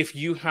if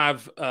you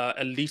have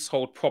a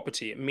leasehold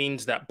property, it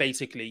means that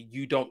basically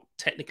you don't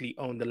technically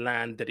own the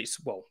land that it's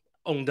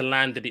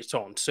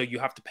on. So you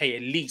have to pay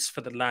a lease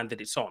for the land that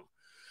it's on.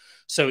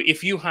 So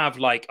if you have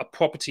like a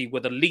property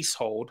with a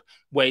leasehold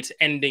where it's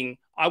ending,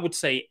 I would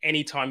say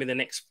anytime in the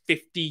next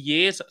 50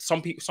 years,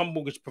 some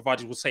mortgage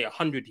providers will say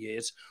 100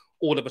 years,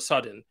 all of a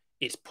sudden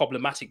it's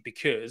problematic,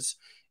 because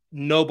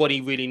nobody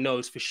really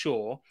knows for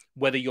sure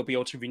whether you'll be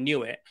able to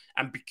renew it.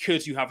 And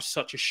because you have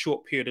such a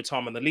short period of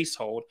time on the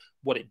leasehold,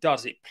 what it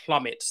does, it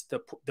plummets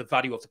the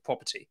value of the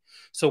property.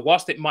 So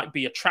whilst it might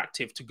be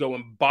attractive to go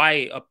and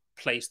buy a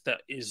place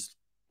that is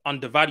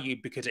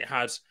undervalued because it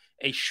has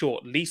a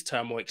short lease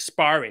term or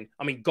expiring,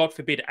 I mean, God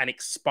forbid, an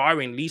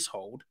expiring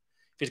leasehold.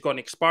 If it's got an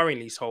expiring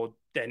leasehold,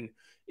 then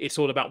it's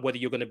all about whether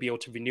you're going to be able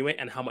to renew it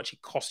and how much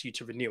it costs you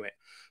to renew it.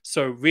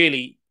 So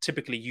really,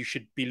 typically, you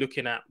should be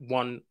looking at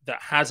one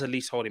that has a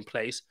leasehold in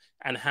place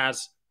and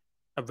has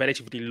a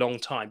relatively long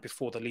time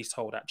before the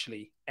leasehold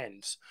actually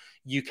ends.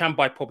 You can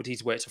buy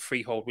properties where it's a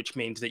freehold, which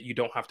means that you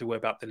don't have to worry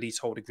about the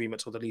leasehold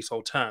agreements or the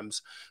leasehold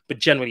terms. But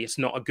generally, it's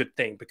not a good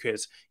thing,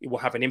 because it will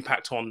have an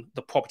impact on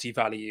the property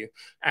value,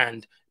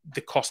 and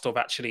the cost of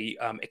actually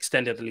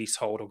extending the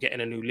leasehold or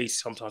getting a new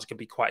lease sometimes can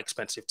be quite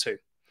expensive too.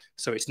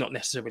 So it's not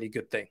necessarily a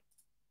good thing.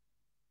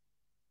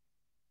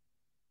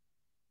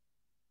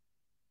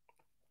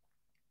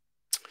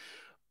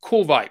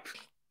 Cool vibe.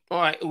 All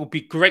right, it will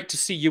be great to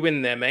see you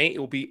in there, mate. It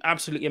will be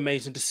absolutely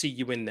amazing to see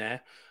you in there.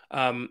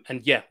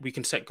 And yeah, we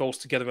can set goals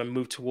together and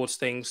move towards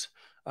things.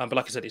 But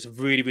like I said, it's a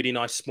really, really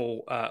nice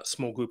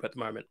small group at the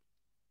moment.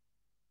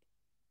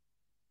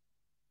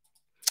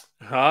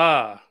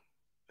 Ah,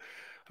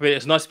 I mean,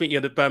 it's nice to meet you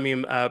at the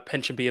Birmingham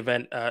Pension Bee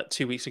event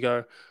 2 weeks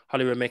ago.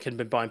 Highly recommend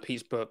been buying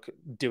Pete's book.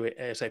 Do it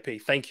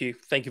ASAP. Thank you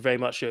very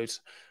much,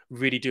 Joes.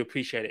 Really do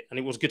appreciate it, and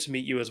it was good to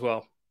meet you as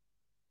well.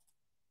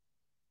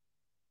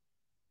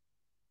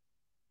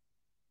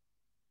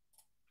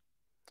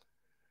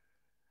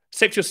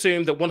 Safe to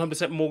assume that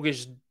 100%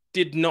 mortgage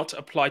did not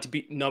apply to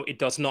be. No, it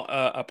does not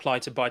apply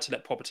to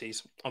buy-to-let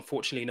properties.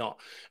 Unfortunately, not.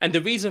 And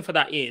the reason for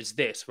that is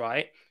this,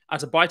 right?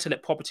 As a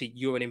buy-to-let property,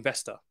 you're an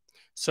investor,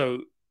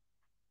 so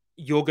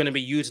you're going to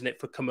be using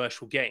it for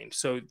commercial gain.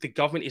 So the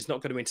government is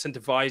not going to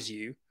incentivize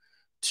you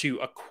to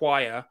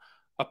acquire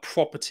a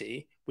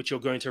property which you're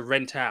going to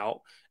rent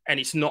out, and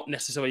it's not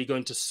necessarily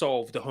going to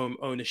solve the home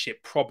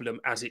ownership problem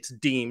as it's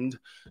deemed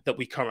that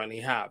we currently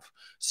have.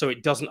 So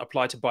it doesn't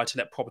apply to buy to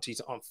let properties.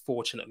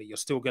 Unfortunately, you're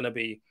still going to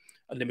be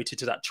limited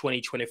to that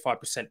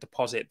 20-25%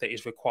 deposit that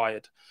is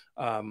required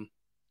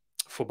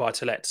for buy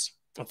to lets,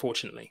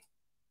 unfortunately.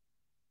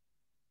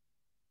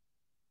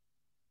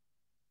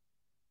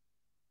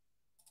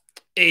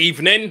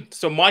 Evening.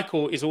 So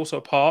Michael is also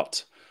a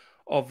part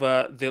of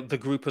the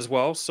group as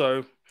well.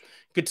 So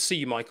good to see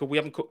you, Michael. We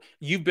haven't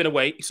you've been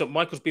away. So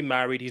Michael's been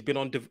married. He's been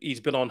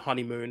on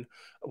honeymoon.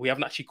 We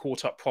haven't actually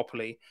caught up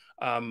properly.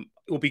 It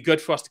will be good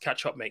for us to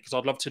catch up, mate, because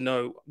I'd love to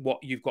know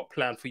what you've got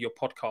planned for your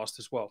podcast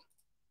as well.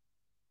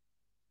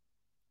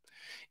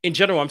 In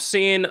general, I'm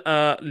seeing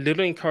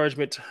little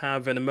encouragement to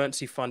have an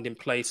emergency fund in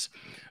place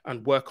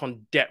and work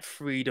on debt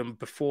freedom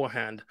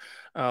beforehand.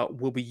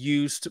 Will be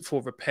used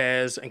for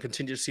repairs and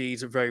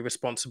contingencies. Very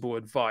responsible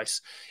advice.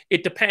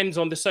 It depends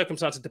on the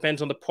circumstance. It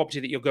depends on the property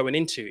that you're going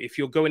into. If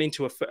you're going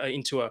into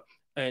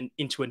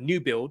a new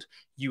build,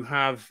 you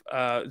have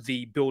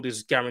the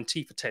builder's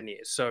guarantee for 10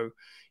 years. So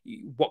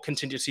what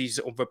contingencies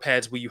or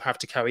repairs will you have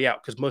to carry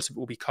out? Because most of it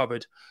will be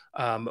covered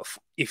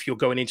if you're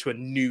going into a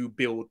new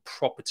build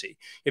property.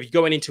 If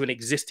you're going into an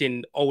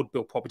existing old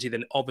build property,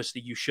 then obviously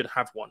you should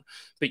have one.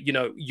 But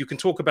you can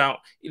talk about,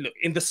 look,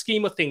 in the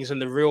scheme of things in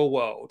the real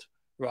world,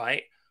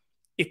 right?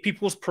 If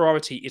people's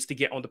priority is to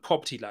get on the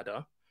property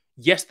ladder,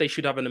 yes, they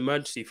should have an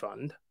emergency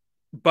fund,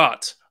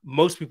 but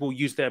most people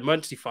use their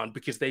emergency fund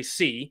because they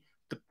see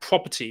the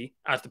property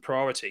as the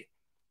priority,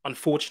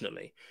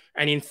 unfortunately.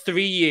 And in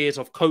 3 years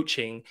of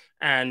coaching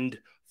and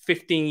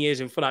 15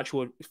 years in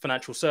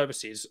financial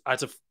services,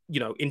 as of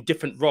in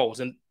different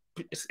roles, and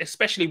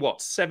especially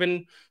what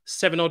seven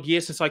odd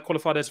years since I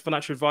qualified as a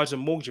financial advisor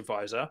and mortgage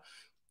advisor,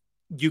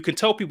 you can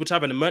tell people to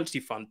have an emergency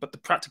fund, but the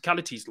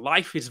practicalities,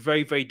 life is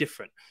very, very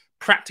different.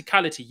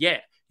 Practicality,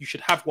 yeah, you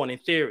should have one in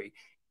theory.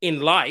 In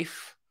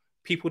life,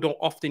 people don't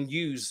often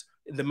use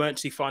the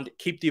emergency fund,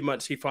 keep the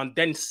emergency fund,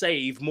 then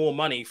save more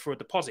money for a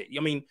deposit.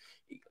 I mean,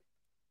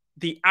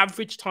 the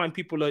average time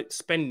people are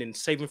spending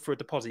saving for a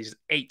deposit is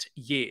 8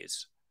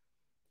 years.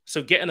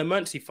 So get an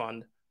emergency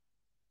fund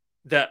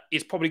that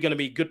is probably going to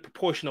be a good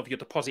proportion of your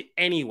deposit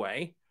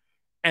anyway,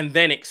 and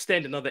then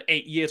extend another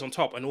 8 years on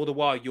top. And all the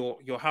while,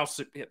 your house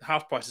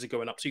prices are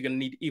going up, so you're going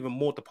to need even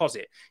more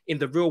deposit. In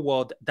the real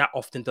world, that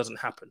often doesn't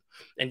happen.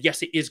 And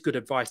yes, it is good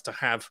advice to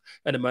have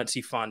an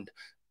emergency fund.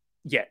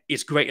 Yeah,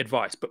 it's great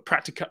advice, but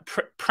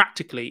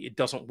practically, it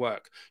doesn't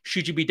work.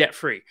 Should you be debt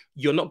free?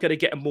 You're not going to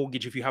get a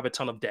mortgage if you have a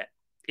ton of debt.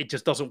 It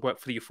just doesn't work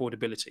for the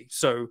affordability.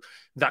 So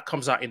that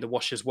comes out in the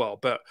wash as well.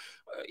 But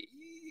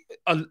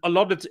a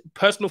lot of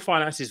personal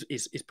finance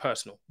is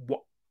personal.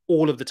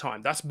 All of the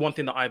time. That's one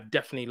thing that I've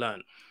definitely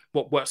learned.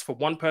 What works for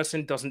one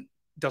person doesn't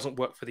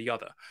work for the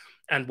other.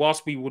 And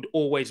whilst we would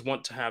always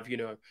want to have,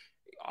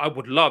 I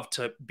would love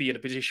to be in a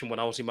position when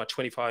I was in my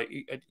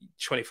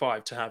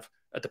 25 to have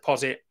a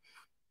deposit,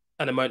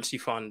 an emergency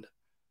fund,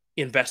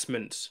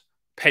 investments,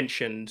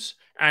 pensions,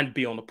 and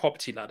be on the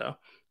property ladder.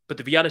 But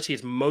the reality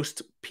is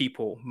most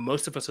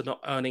of us are not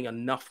earning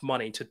enough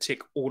money to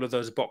tick all of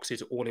those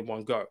boxes all in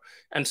one go.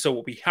 And so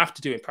what we have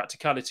to do in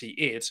practicality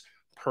is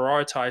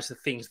prioritize the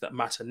things that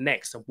matter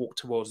next and walk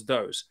towards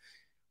those.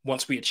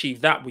 Once we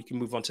achieve that, we can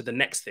move on to the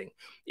next thing.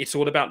 It's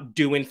all about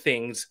doing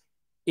things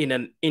in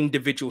an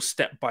individual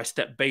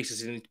step-by-step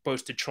basis, as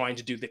opposed to trying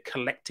to do the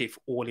collective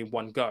all in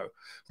one go.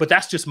 But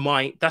that's just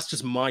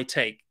my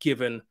take,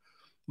 given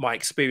my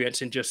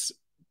experience and just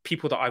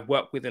people that I've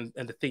worked with and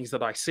the things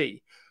that I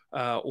see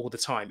all the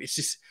time.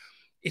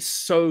 It's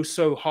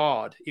so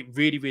hard. It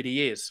really,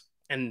 really is.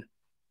 And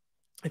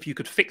if you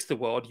could fix the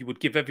world, you would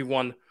give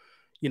everyone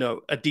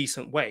a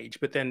decent wage.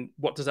 But then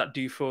what does that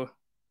do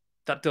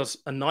that does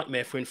a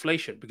nightmare for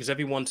inflation, because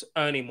everyone's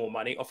earning more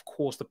money. Of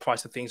course, the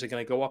price of things are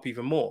going to go up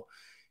even more.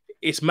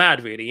 It's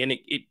mad, really. And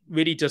it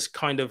really just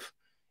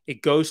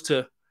it goes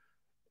to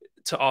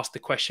ask the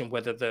question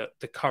whether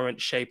the current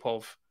shape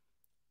of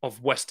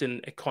Western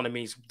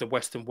economies, the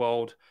Western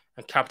world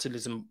and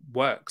capitalism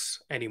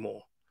works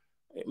anymore.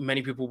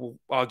 Many people will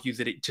argue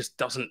that it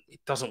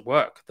doesn't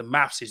work. The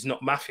maths is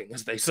not mathing,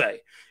 as they say.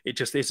 It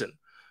just isn't.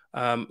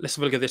 Let's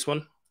have a look at this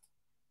one.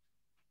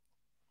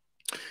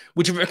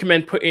 Would you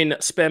recommend putting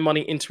spare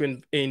money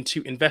into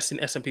invest in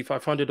S&P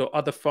 500 or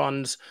other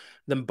funds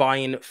than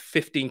buying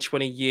 15,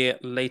 20-year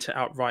later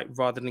outright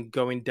rather than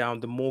going down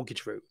the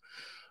mortgage route?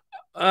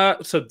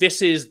 So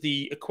this is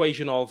the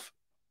equation of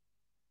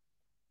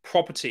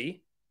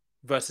property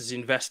versus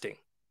investing.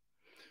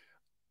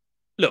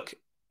 Look,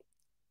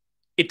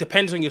 it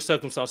depends on your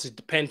circumstances. It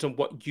depends on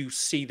what you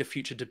see the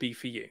future to be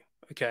for you.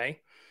 Okay,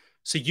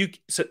 so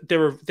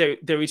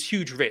there is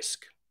huge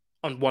risk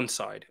on one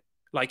side.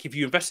 Like if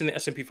you invest in the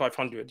S&P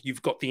 500,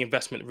 you've got the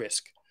investment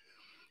risk,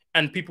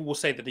 and people will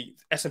say that the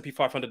S&P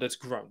 500 has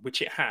grown,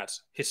 which it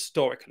has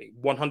historically,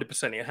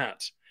 100% it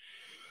has.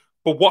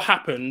 But what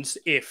happens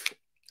if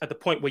at the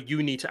point where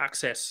you need to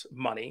access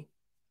money,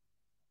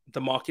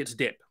 the markets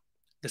dip?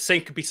 The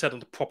same could be said on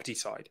the property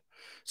side.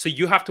 So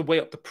you have to weigh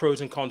up the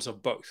pros and cons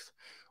of both.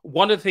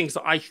 One of the things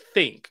that I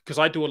think, because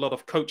I do a lot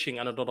of coaching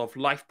and a lot of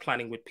life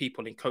planning with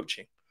people in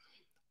coaching,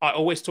 I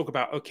always talk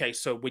about, okay,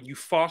 so when you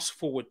fast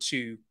forward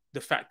to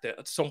the fact that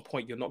at some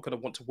point you're not going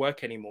to want to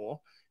work anymore,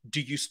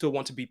 do you still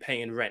want to be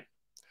paying rent?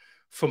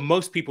 For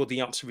most people,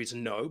 the answer is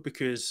no,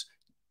 because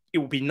it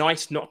would be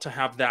nice not to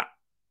have that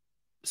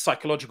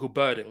psychological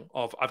burden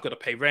of I've got to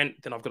pay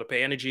rent, then I've got to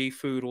pay energy,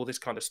 food, all this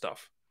kind of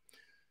stuff.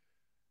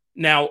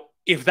 Now,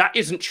 if that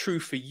isn't true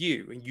for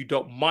you and you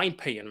don't mind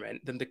paying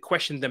rent, then the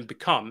question then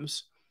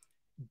becomes,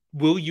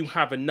 will you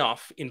have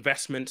enough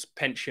investments,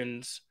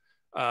 pensions,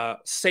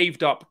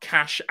 saved up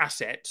cash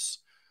assets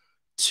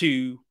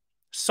to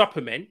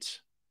supplement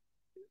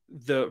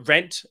the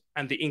rent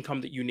and the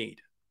income that you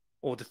need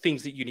or the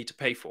things that you need to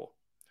pay for?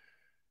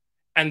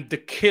 And the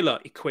killer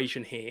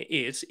equation here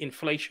is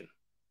inflation.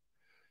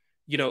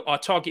 You know, our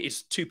target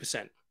is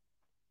 2%,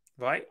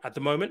 right, at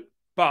the moment,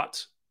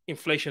 but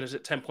inflation is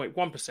at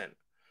 10.1%.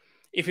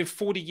 If in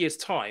 40 years'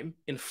 time,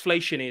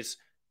 inflation is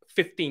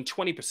 15,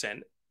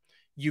 20%,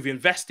 you've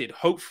invested,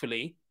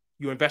 hopefully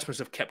your investments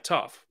have kept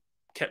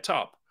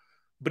up.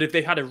 But if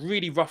they've had a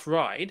really rough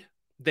ride,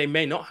 they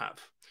may not have.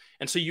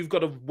 And so you've got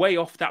to weigh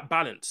off that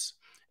balance.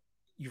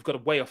 You've got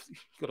to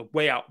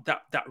weigh out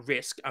that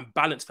risk and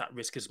balance that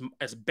risk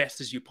as best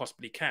as you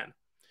possibly can.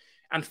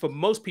 And for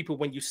most people,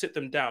 when you sit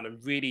them down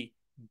and really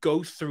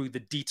go through the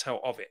detail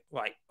of it,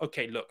 like,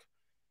 okay, look,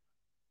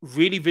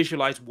 really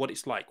visualize what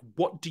it's like.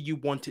 What do you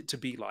want it to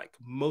be like?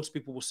 Most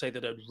people will say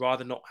that they'd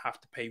rather not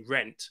have to pay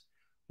rent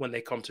when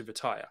they come to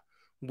retire,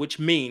 which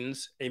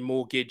means a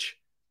mortgage,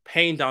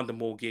 paying down the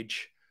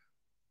mortgage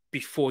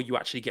before you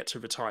actually get to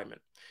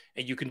retirement.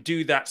 And you can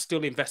do that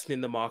still investing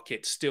in the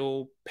market,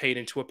 still paying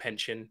into a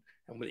pension.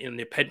 And in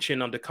the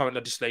pension under current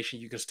legislation,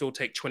 you can still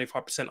take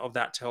 25% of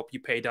that to help you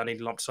pay down any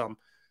lump sum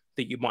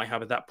that you might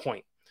have at that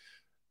point.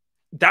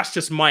 That's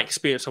just my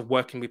experience of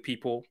working with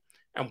people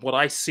and what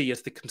I see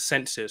as the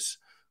consensus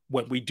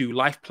when we do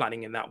life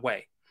planning in that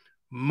way.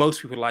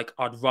 Most people are like,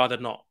 I'd rather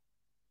not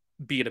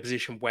be in a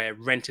position where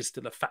rent is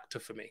still a factor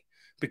for me,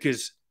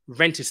 because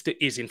rent is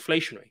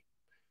inflationary.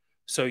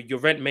 So your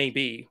rent may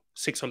be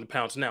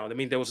 £600 now. I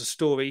mean, there was a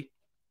story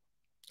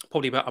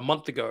probably about a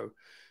month ago,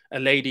 a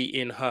lady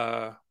in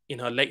her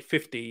late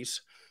 50s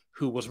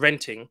who was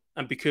renting,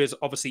 and because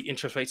obviously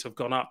interest rates have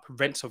gone up,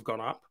 rents have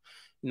gone up,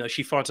 you know,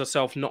 she finds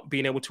herself not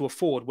being able to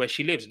afford where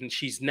she lives, and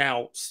she's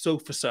now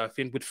sofa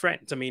surfing with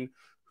friends. I mean,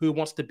 who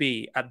wants to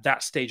be at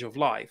that stage of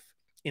life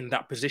in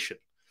that position?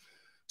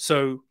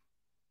 So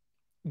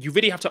you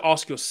really have to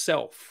ask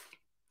yourself,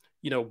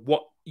 you know,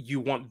 what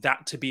you want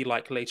that to be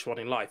like later on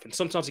in life. And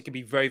sometimes it can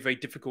be very, very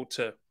difficult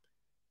to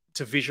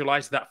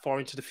visualize that far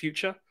into the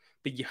future,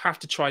 but you have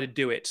to try to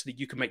do it so that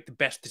you can make the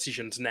best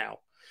decisions now.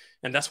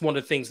 And that's one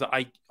of the things that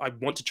I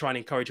want to try and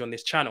encourage on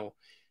this channel.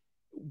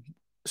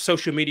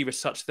 Social media is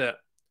such that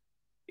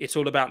it's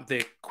all about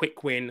the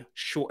quick win,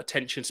 short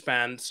attention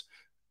spans,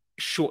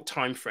 short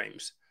time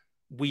frames.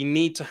 We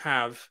need to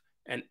have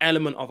an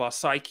element of our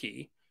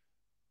psyche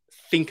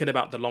thinking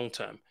about the long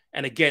term.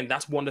 And again,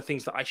 that's one of the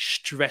things that I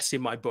stress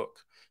in my book,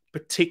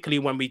 particularly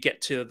when we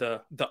get to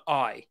the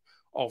I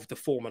of the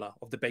formula,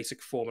 of the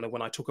basic formula,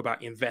 when I talk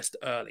about invest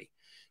early.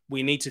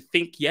 We need to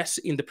think, yes,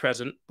 in the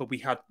present, but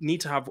we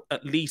need to have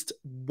at least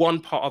one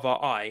part of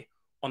our eye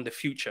on the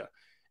future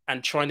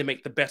and trying to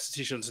make the best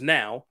decisions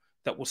now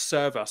that will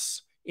serve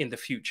us in the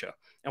future.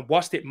 And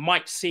whilst it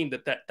might seem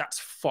that's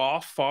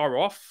far, far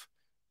off,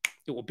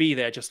 it will be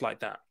there just like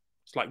that.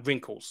 It's like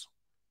wrinkles.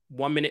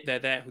 1 minute they're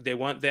there, they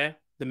weren't there,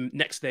 the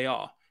next they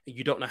are. And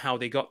you don't know how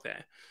they got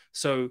there.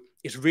 So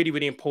it's really,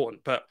 really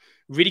important. But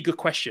really good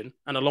question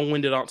and a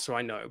long-winded answer,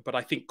 I know. But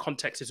I think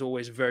context is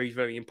always very,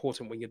 very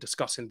important when you're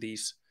discussing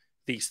these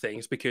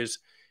things, because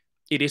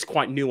it is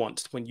quite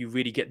nuanced when you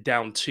really get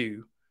down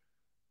to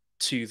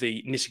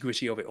the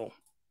nitty-gritty of it all.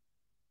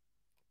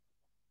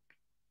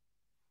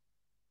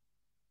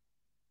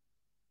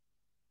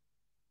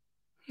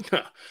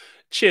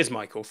 Cheers,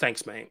 Michael.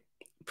 Thanks, mate.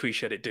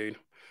 Appreciate it, dude.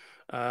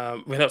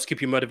 It helps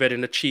keep you motivated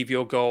and achieve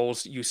your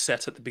goals you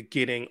set at the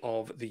beginning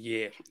of the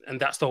year. And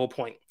that's the whole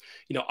point.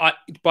 You know,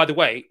 by the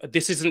way,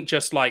 this isn't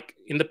just like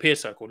in the peer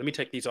circle. Let me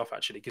take these off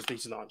actually, because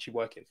these are not actually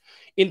working.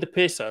 In the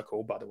peer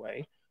circle, by the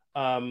way,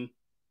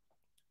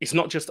 It's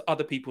not just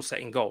other people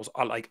setting goals.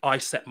 I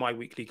set my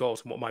weekly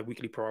goals and what my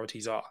weekly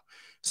priorities are.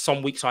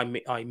 Some weeks I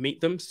meet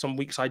them, some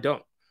weeks I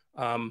don't.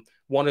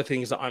 One of the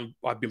things that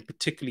I've been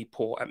particularly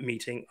poor at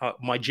meeting are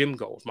my gym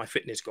goals, my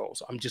fitness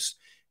goals. I'm just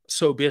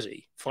so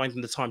busy.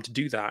 Finding the time to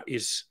do that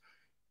is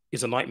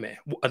a nightmare.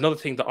 Another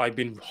thing that I've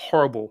been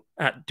horrible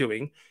at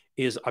doing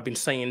is I've been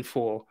saying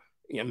for,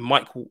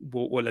 Mike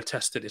will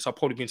attest to this. I've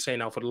probably been saying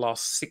now for the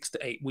last 6 to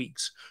 8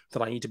 weeks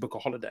that I need to book a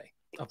holiday.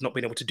 I've not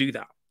been able to do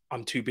that.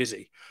 I'm too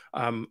busy.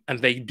 And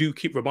they do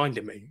keep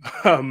reminding me.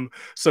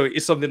 So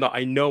it's something that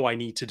I know I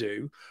need to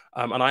do.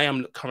 And I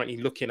am currently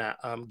looking at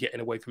getting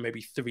away for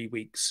maybe 3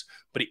 weeks,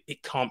 but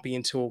it can't be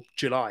until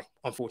July,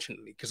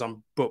 unfortunately, because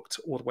I'm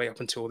booked all the way up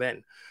until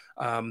then.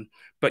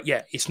 But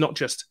yeah, it's not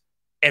just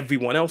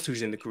everyone else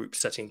who's in the group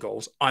setting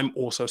goals. I'm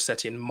also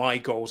setting my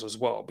goals as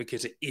well,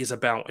 because it is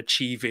about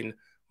achieving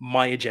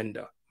my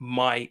agenda,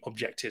 my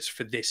objectives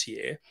for this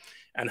year,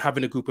 and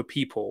having a group of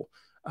people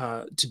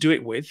to do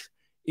it with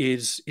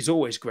is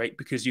always great,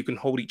 because you can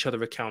hold each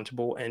other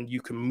accountable and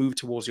you can move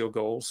towards your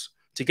goals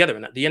together.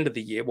 And at the end of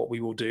the year, what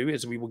we will do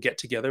is we will get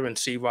together and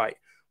see, right,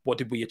 what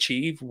did we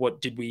achieve? What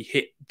did we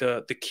hit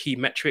the key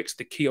metrics,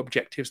 the key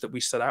objectives that we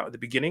set out at the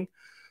beginning?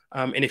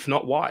 And if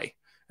not, why?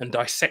 And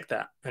dissect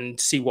that and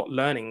see what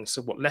learnings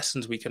or what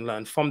lessons we can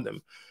learn from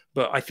them.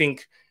 But I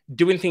think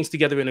doing things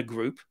together in a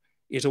group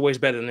is always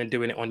better than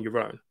doing it on your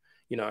own.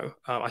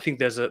 I think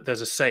there's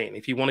a saying: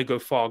 if you want to go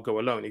far, go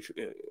alone. If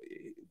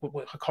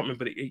I can't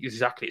remember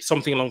exactly, it's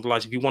something along the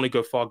lines: if you want to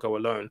go far, go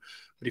alone.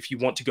 But if you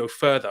want to go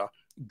further,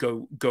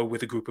 go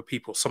with a group of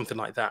people, something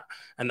like that.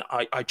 And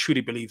I truly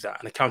believe that.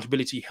 And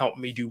accountability helped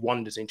me do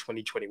wonders in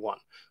 2021.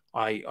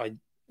 I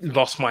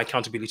lost my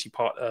accountability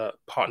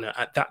partner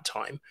at that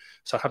time,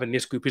 so having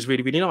this group is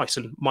really, really nice.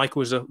 And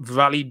Michael is a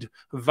valued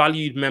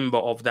member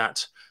of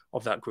that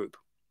group.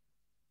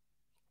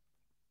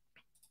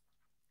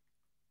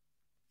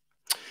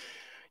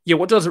 Yeah,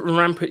 what does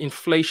rampant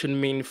inflation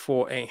mean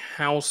for a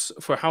house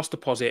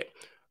deposit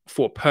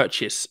for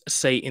purchase,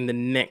 say in the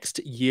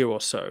next year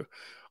or so?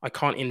 I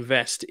can't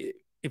invest it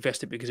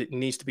because it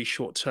needs to be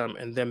short term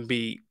and then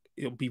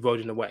it'll be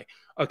rolling away.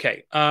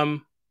 Okay.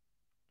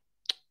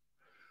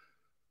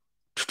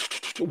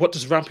 What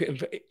does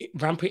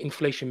rampant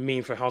inflation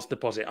mean for a house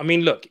deposit? I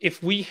mean, look,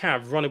 if we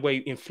have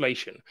runaway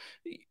inflation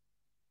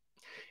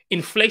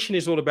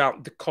is all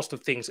about the cost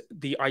of things.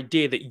 The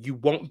idea that you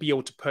won't be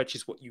able to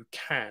purchase what you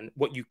can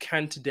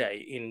today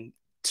in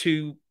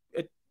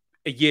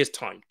a year's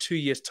time, 2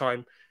 years'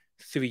 time,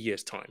 3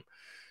 years' time.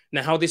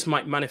 Now, how this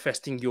might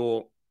manifest in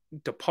your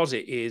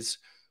deposit is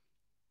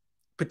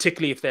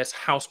particularly if there's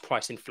house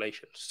price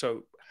inflation.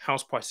 So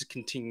house prices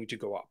continue to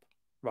go up,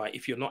 right?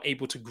 If you're not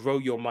able to grow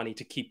your money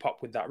to keep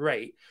up with that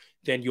rate,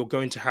 then you're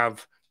going to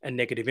have a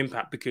negative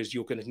impact, because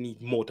you're going to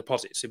need more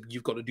deposits. So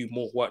you've got to do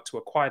more work to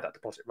acquire that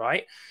deposit,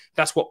 right?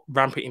 That's what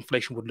rampant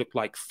inflation would look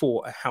like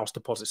for a house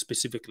deposit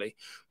specifically.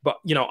 But,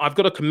 I've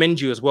got to commend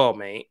you as well,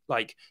 mate.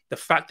 Like, the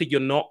fact that you're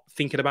not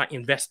thinking about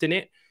investing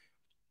it,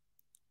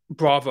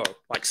 bravo.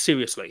 Like,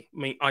 seriously. I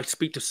mean, I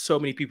speak to so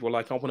many people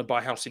like, I want to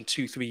buy a house in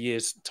 2-3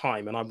 years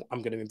time and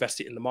I'm going to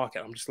invest it in the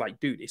market. I'm just like,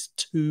 dude, it's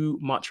too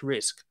much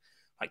risk.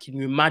 Like, can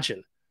you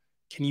imagine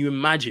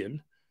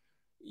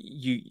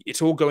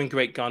it's all going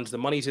great guns, the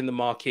money's in the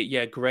market,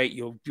 yeah, great,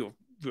 you're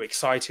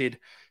excited,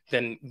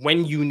 then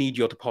when you need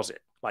your deposit,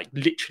 like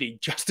literally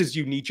just as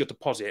you need your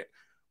deposit,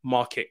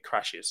 market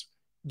crashes.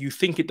 You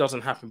think it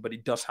doesn't happen, but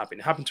it does happen.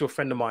 It happened to a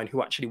friend of mine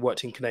who actually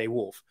worked in Canary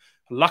Wharf.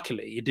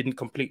 Luckily, it didn't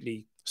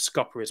completely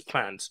scupper his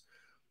plans.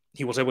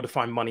 He was able to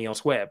find money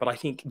elsewhere. But I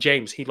think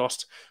James, he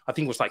lost, I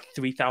think it was like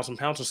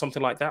 £3,000 or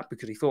something like that,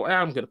 because he thought,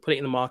 I'm going to put it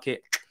in the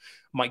market,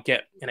 might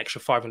get an extra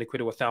 500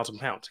 quid or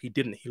 £1,000. He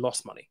didn't. He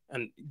lost money.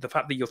 And the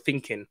fact that you're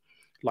thinking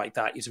like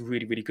that is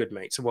really, really good,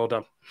 mate. So well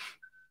done.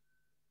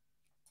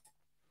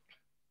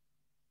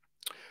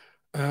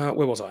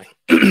 Where was I?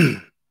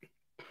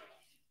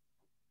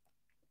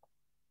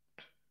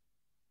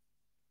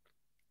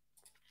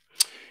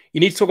 You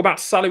need to talk about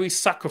salary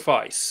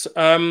sacrifice.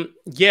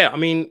 Yeah, I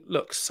mean,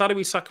 look,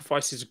 salary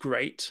sacrifice is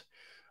great,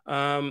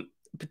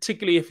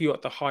 particularly if you're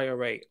at the higher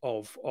rate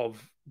of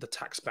the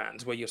tax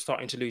bands where you're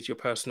starting to lose your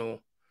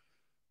personal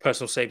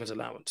savings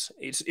allowance.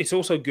 It's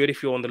also good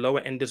if you're on the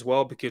lower end as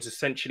well, because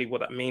essentially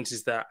what that means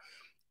is that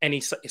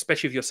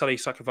especially if you're salary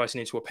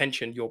sacrificing into a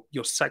pension,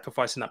 you're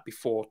sacrificing that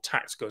before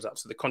tax goes up,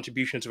 so the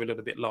contributions are a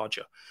little bit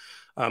larger.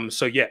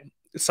 So yeah,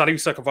 salary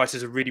sacrifice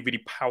is a really, really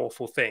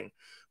powerful thing,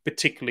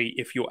 particularly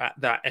if you're at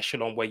that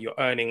echelon where you're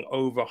earning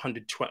over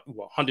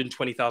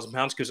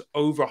 £120,000, because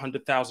over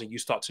 100,000 you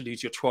start to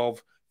lose your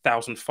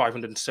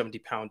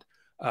 £12,570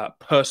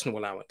 personal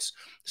allowance.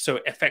 So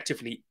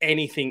effectively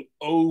anything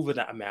over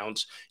that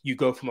amount, you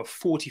go from a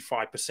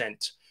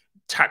 45%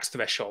 tax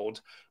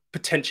threshold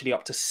potentially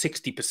up to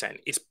 60%.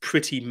 It's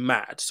pretty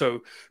mad.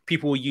 So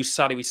people will use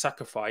salary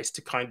sacrifice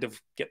to kind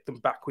of get them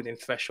back within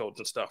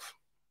thresholds and stuff.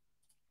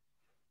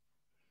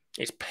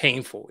 It's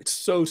painful. It's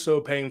so,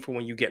 so painful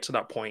when you get to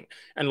that point.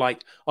 And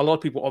like a lot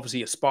of people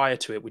obviously aspire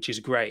to it, which is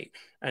great.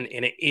 And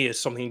it is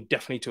something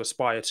definitely to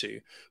aspire to.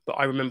 But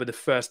I remember the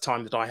first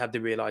time that I had the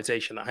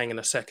realization that, hang on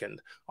a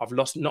second, I've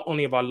lost, not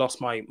only have I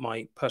lost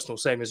my personal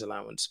savings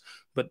allowance,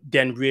 but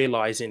then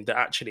realizing that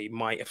actually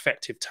my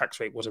effective tax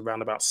rate was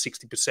around about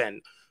 60%.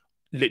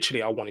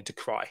 Literally, I wanted to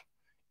cry.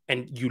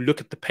 And you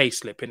look at the pay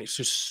slip and it's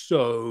just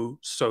so,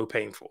 so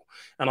painful.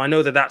 And I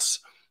know that that's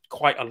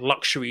quite a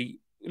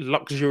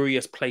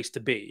luxurious place to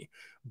be,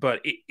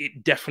 but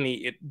it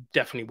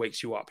definitely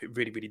wakes you up. It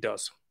really, really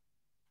does.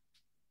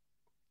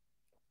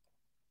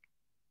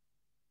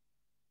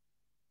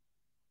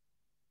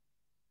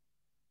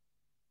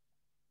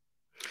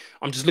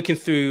 I'm just looking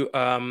through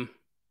the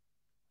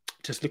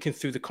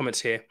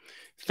comments here.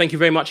 Thank you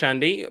very much,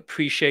 Andy.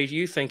 Appreciate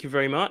you. Thank you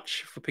very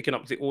much for picking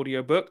up the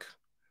audiobook.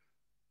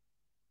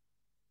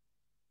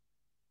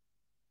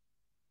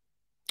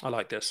 I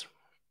like this.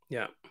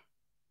 Yeah.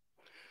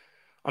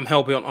 I'm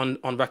hell-bent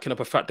on racking up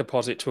a fat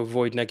deposit to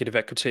avoid negative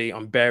equity.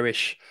 I'm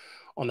bearish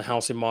on the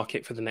housing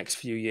market for the next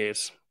few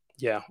years.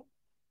 Yeah,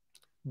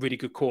 really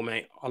good call,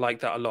 mate. I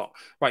like that a lot.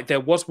 Right, there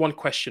was one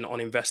question on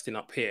investing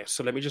up here.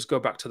 So let me just go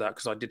back to that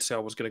because I did say I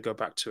was going to go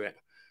back to it.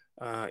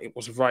 It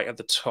was right at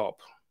the top.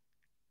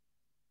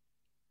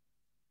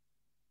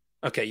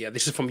 Okay, yeah,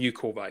 this is from you,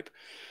 Cool Vibe.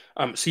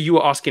 So you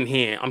were asking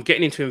here, I'm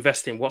getting into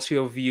investing. What's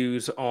your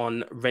views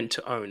on rent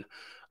to own?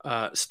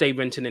 Stay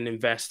renting and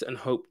invest and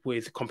hope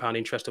with compound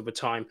interest over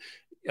time.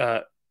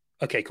 Uh,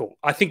 okay, cool.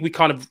 I think we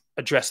kind of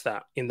addressed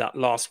that in that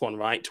last one,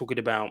 right? Talking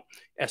about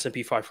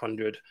S&P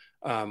 500,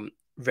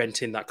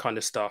 renting, that kind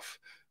of stuff.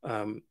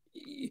 Um,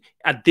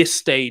 at this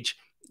stage,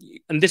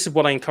 and this is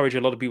what I encourage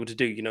a lot of people to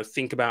do,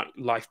 think about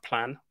life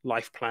plan.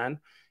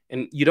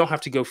 And you don't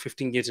have to go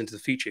 15 years into the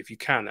future. If you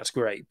can, that's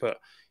great. But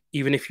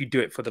even if you do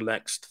it for the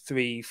next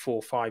 3,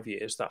 4, 5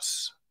 years,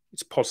 it's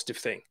a positive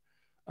thing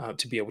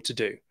to be able to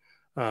do.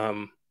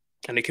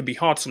 And it can be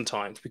hard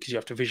sometimes because you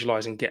have to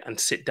visualize and get and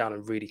sit down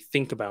and really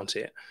think about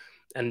it.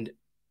 And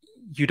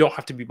you don't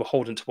have to be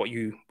beholden to what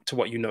you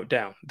note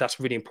down. That's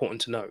really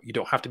important to know. You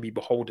don't have to be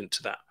beholden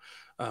to that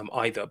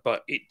either,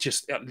 but it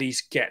just at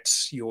least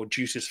gets your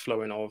juices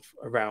flowing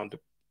around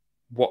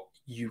what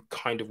you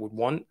kind of would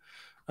want,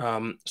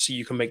 so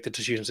you can make the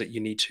decisions that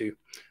you need to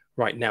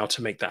right now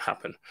to make that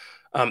happen.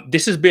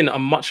 This has been a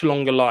much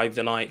longer live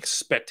than I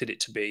expected it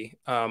to be.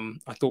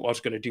 I thought I was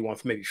going to do one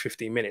for maybe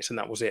 15 minutes and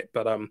that was it.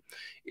 But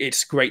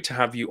it's great to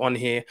have you on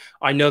here.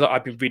 I know that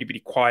I've been really,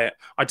 really quiet.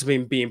 I've just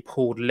been being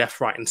pulled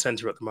left, right, and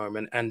center at the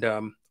moment.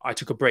 And I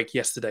took a break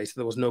yesterday, so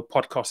there was no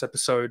podcast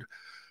episode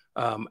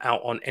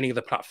out on any of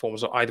the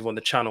platforms or either on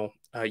the channel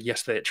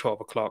yesterday at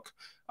 12 o'clock.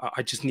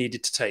 I just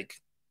needed to take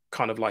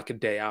kind of like a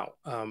day out,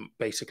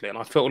 basically. And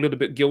I felt a little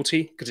bit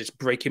guilty because it's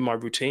breaking my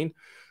routine.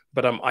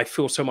 But I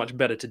feel so much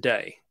better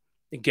today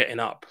getting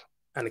up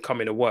and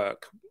coming to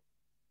work,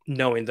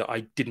 knowing that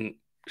I didn't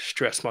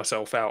stress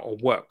myself out or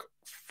work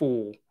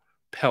full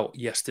pelt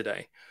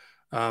yesterday.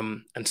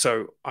 And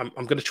so I'm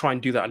going to try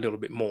and do that a little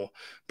bit more.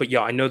 But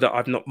yeah, I know that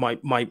I've not my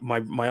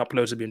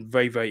uploads have been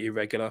very, very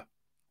irregular.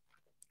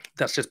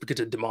 That's just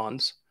because of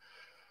demands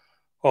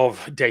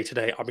of day to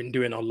day. I've been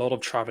doing a lot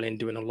of traveling,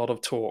 doing a lot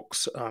of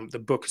talks. The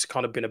book has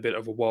kind of been a bit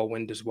of a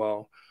whirlwind as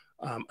well.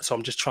 So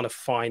I'm just trying to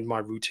find my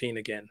routine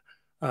again.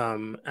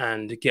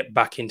 And get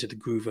back into the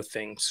groove of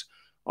things.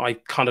 I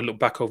kind of look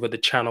back over the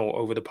channel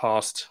over the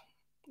past,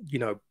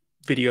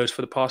 videos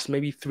for the past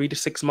maybe 3 to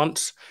 6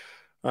 months.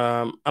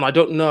 And I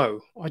don't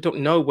know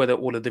whether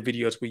all of the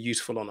videos were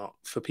useful or not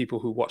for people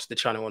who watch the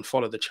channel and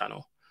follow the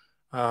channel.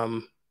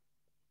 Yeah,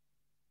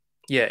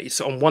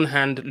 it's on one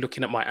hand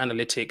looking at my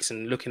analytics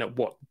and looking at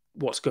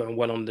what's going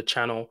well on the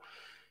channel.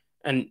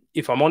 And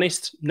if I'm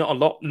honest, not a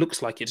lot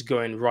looks like it's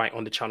going right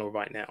on the channel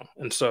right now.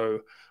 And so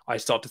I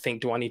start to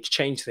think, do I need to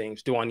change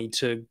things? Do I need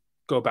to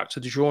go back to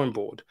the drawing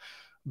board?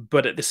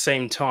 But at the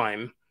same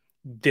time,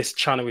 this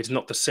channel is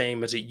not the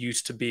same as it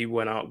used to be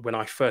when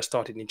I first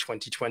started in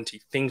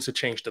 2020. Things have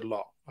changed a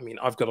lot. I mean,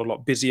 I've got a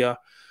lot busier.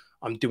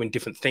 I'm doing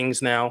different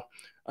things now.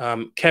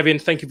 Kevin,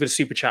 thank you for the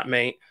super chat,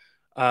 mate.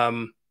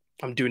 I'm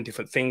doing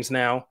different things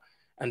now.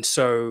 And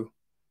so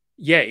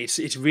yeah,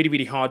 it's really,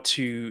 really hard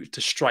to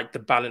strike the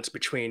balance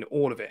between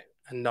all of it.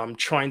 And I'm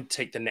trying to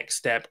take the next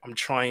step. I'm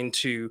trying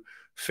to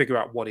figure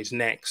out what is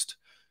next.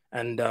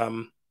 And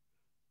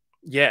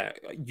yeah,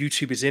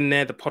 YouTube is in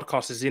there, the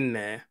podcast is in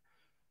there.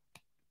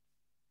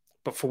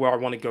 But for where I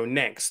want to go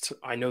next,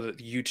 I know that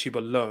the YouTube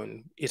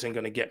alone isn't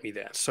going to get me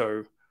there.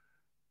 So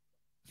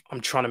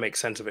I'm trying to make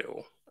sense of it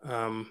all.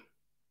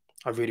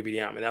 I really, really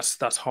am. And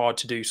that's hard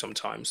to do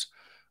sometimes,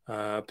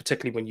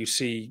 particularly when you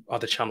see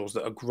other channels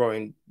that are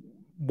growing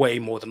way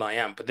more than I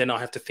am. But then I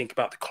have to think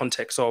about the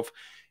context of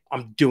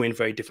I'm doing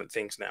very different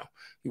things now.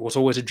 It was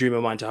always a dream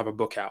of mine to have a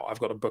book out. I've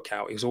got a book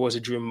out. It was always a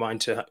dream of mine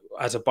to,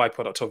 as a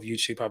byproduct of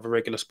YouTube, have a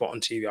regular spot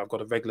on TV. I've got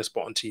a regular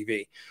spot on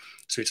TV.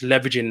 So it's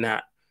leveraging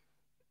that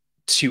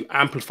to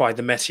amplify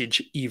the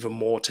message even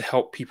more, to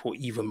help people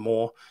even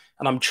more.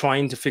 And I'm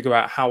trying to figure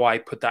out how I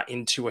put that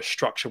into a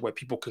structure where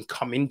people can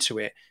come into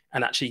it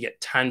and actually get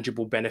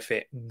tangible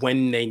benefit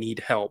when they need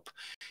help,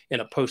 in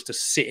opposed to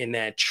sitting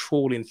there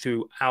trawling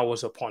through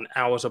hours upon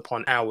hours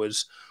upon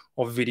hours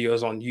of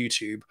videos on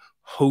YouTube,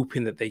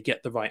 hoping that they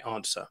get the right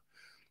answer.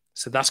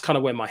 So that's kind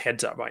of where my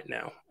head's at right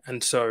now.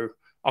 And so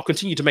I'll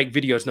continue to make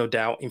videos, no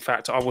doubt. In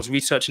fact, I was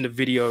researching a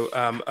video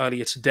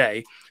earlier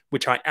today,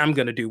 which I am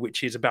going to do,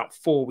 which is about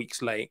 4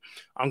 weeks late.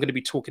 I'm going to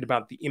be talking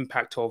about the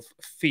impact of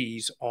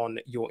fees on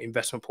your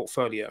investment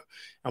portfolio.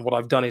 And what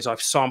I've done is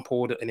I've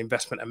sampled an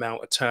investment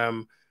amount, a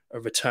term, a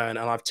return,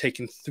 and I've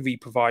taken 3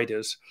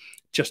 providers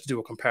just to do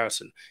a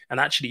comparison. And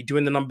actually,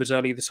 doing the numbers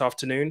earlier this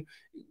afternoon,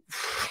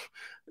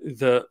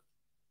 the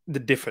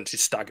difference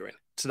is staggering.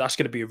 So that's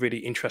going to be a really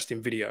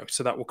interesting video.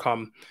 So that will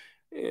come,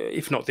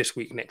 if not this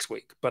week, next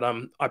week. But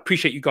I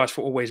appreciate you guys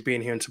for always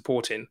being here and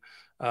supporting.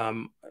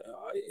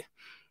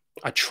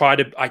 I try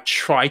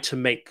to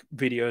make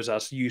videos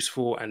as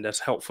useful and as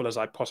helpful as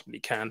I possibly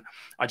can.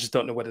 I just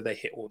don't know whether they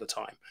hit all the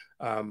time.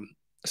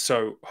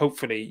 So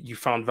hopefully you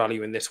found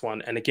value in this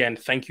one. And again,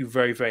 thank you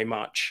very, very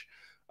much,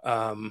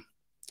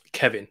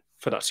 Kevin,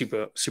 for that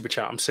super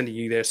chat. I'm sending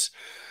you this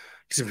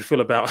because we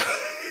feel about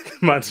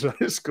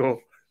Manchester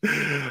score.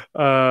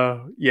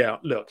 Yeah,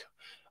 look,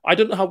 I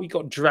don't know how we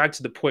got dragged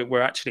to the point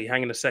where actually,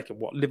 hang on a second,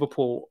 what,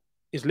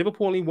 is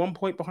Liverpool only 1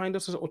 point behind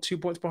us or 2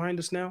 points behind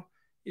us now?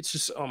 It's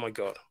just, oh my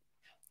God.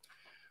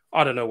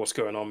 I don't know what's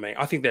going on, mate.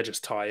 I think they're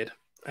just tired.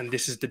 And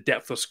this is the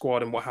depth of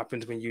squad and what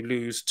happens when you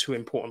lose 2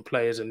 important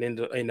players in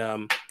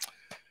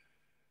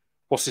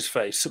what's his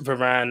face?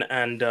 Varane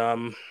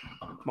and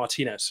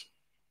Martinez.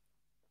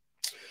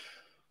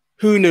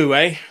 Who knew,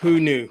 eh? Who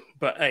knew?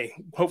 But hey,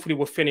 hopefully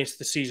we'll finish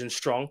the season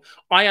strong.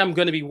 I am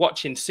going to be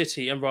watching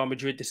City and Real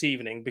Madrid this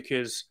evening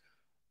because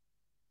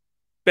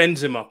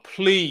Benzema,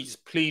 please,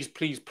 please,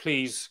 please,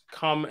 please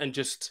come and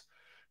just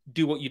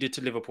do what you did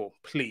to Liverpool.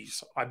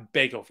 Please, I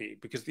beg of you,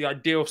 because the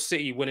idea of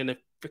City winning a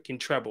freaking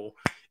treble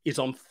is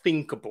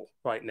unthinkable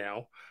right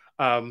now.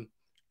 And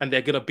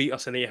they're going to beat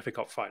us in the FA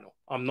Cup final.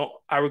 I'm not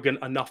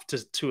arrogant enough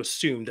to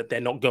assume that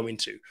they're not going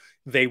to.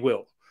 They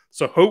will.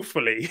 So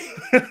hopefully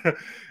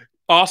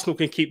Arsenal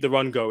can keep the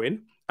run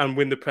going and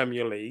win the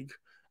Premier League.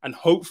 And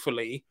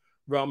hopefully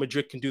Real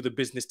Madrid can do the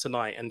business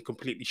tonight and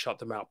completely shut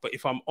them out. But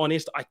if I'm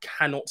honest, I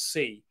cannot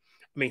see.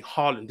 I mean,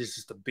 Haaland, this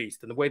is the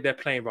beast. And the way they're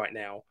playing right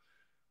now,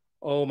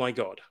 oh my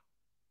God.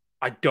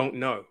 I don't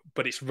know.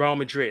 But it's Real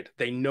Madrid.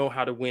 They know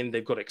how to win.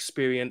 They've got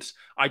experience.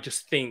 I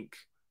just think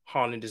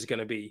Haaland is going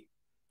to be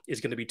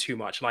too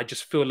much. And I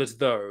just feel as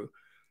though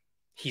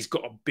he's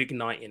got a big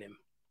night in him.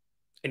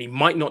 And he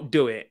might not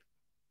do it.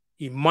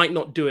 He might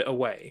not do it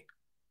away,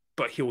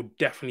 but he'll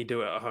definitely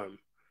do it at home.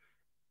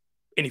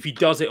 And if he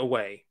does it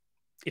away,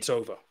 it's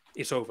over.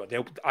 It's over.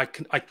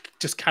 I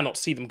just cannot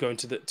see them going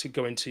to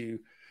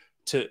the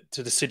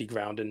City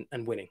ground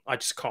and winning. I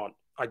just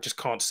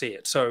can't see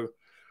it. So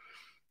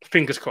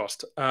fingers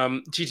crossed.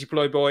 GT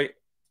Playboy.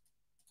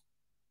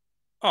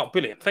 Oh,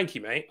 brilliant. Thank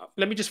you, mate.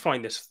 Let me just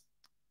find this.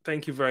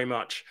 Thank you very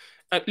much.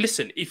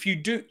 Listen, if you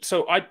do,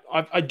 so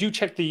I do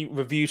check the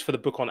reviews for the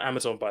book on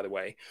Amazon, by the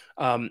way.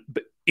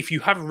 But if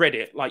you have read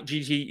it, like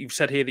GG, you've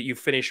said here that you've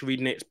finished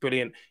reading it, it's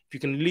brilliant. If you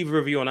can leave a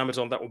review on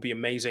Amazon, that would be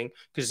amazing,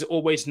 because it's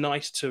always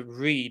nice to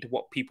read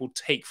what people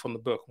take from the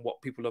book and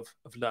what people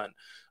have learned.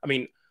 I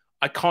mean,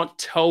 I cannot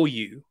tell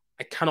you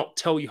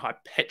how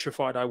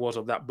petrified I was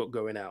of that book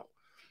going out.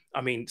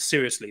 I mean,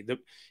 seriously,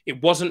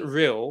 it wasn't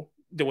real.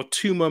 There were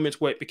 2 moments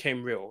where it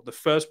became real. The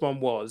first one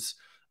was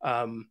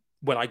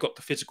when I got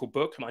the physical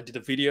book and I did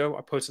a video.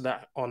 I posted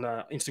that on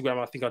Instagram.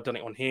 I think I've done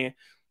it on here.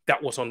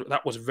 That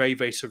was very,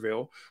 very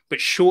surreal. But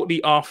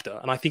shortly after,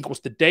 and I think it was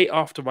the day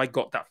after I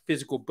got that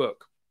physical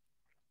book,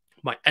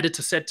 my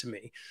editor said to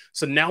me,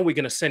 so now we're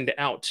going to send it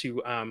out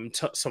to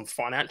some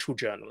financial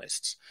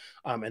journalists,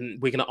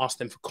 and we're going to ask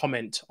them for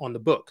comment on the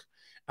book.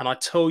 And I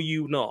tell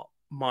you not,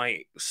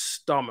 my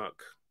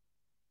stomach,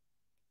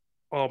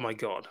 oh my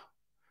God,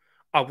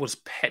 I was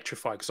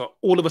petrified, because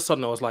all of a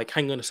sudden I was like,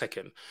 hang on a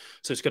second.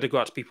 So it's going to go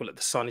out to people at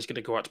The Sun. It's going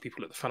to go out to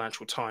people at the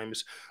Financial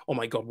Times. Oh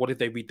my God, what did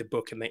they read the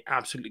book? And they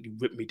absolutely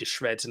ripped me to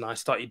shreds. And I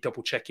started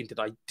double checking. Did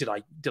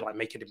I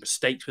make any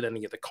mistakes with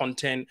any of the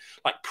content?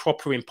 Like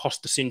proper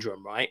imposter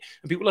syndrome, right?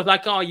 And people are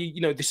like, oh, you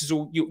know, this is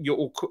all, you're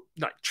all,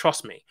 like,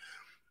 trust me.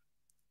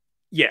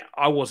 Yeah,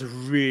 I was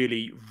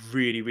really,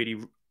 really,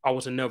 really, I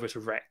was a nervous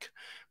wreck.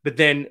 But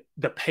then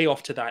the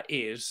payoff to that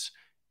is,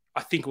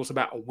 I think it was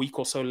about a week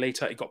or so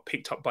later, it got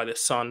picked up by The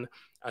Sun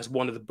as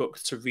one of the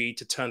books to read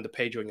to turn the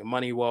page on your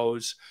money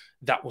woes.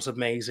 That was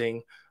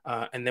amazing.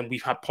 And then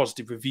we've had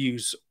positive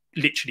reviews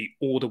literally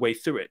all the way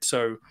through it.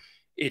 So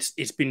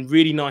it's been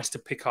really nice to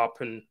pick up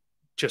and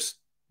just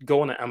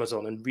go on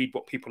Amazon and read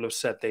what people have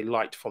said they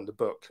liked from the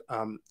book.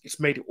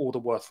 It's made it all the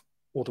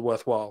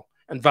worthwhile,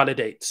 and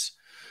validates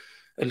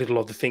a little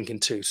of the thinking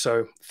too.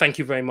 So thank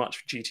you very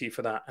much, GT,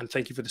 for that. And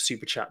thank you for the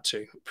super chat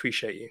too.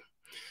 Appreciate you.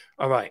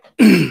 All right.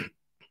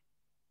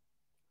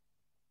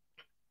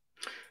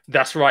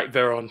 That's right,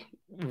 Veron.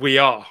 We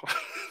are.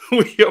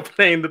 We are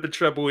playing that the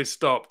treble is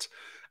stopped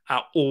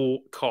at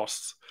all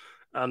costs.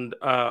 And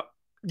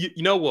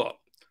you know what?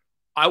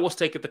 I was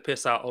taking the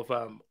piss out of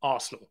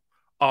Arsenal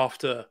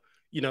after,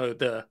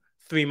 the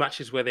three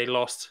matches where they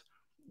lost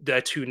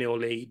their 2-0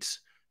 leads.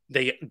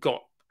 They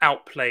got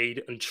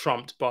outplayed and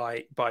trumped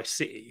by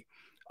City.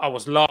 I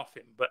was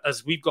laughing, but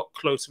as we've got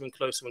closer and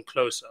closer and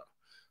closer,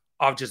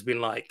 I've just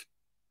been like,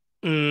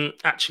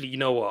 actually, you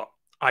know what?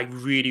 I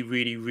really,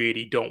 really,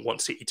 really don't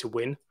want City to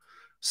win.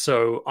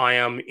 So I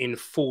am in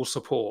full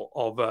support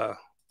of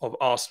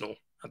Arsenal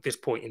at this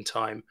point in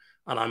time,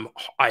 and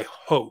I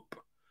hope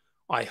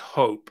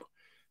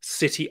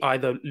City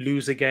either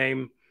lose a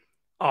game,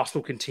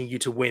 Arsenal continue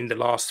to win the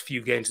last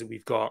few games that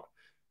we've got,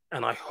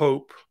 and I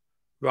hope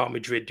Real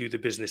Madrid do the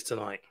business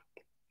tonight.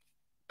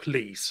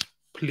 Please,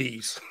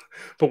 please,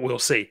 but we'll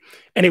see.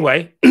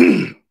 Anyway,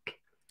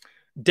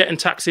 debt and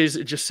taxes.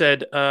 It just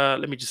said,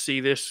 let me just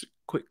see this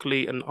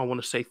quickly, and I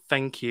want to say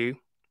thank you.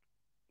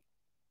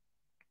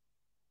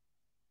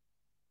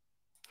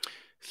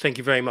 Thank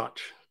you very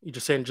much. You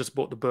just saying just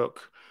bought the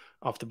book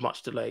after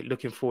much delay.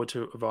 Looking forward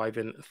to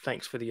arriving.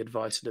 Thanks for the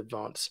advice in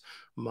advance,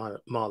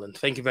 Marlon.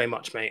 Thank you very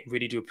much, mate.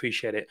 Really do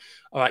appreciate it.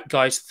 All right,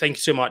 guys, thank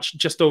you so much.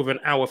 Just over an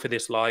hour for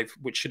this live,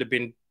 which should have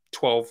been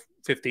 12,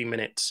 15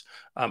 minutes.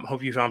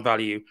 Hope you found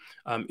value.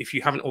 If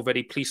you haven't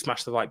already, please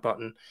smash the like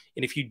button.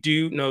 And if you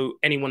do know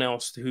anyone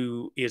else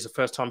who is a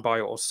first-time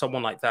buyer or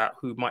someone like that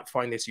who might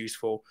find this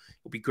useful, it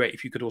would be great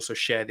if you could also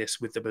share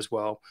this with them as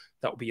well.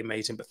 That would be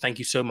amazing. But thank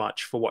you so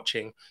much for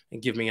watching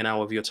and give me an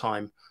hour of your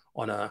time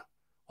on a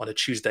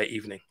Tuesday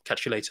evening.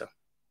 Catch you later.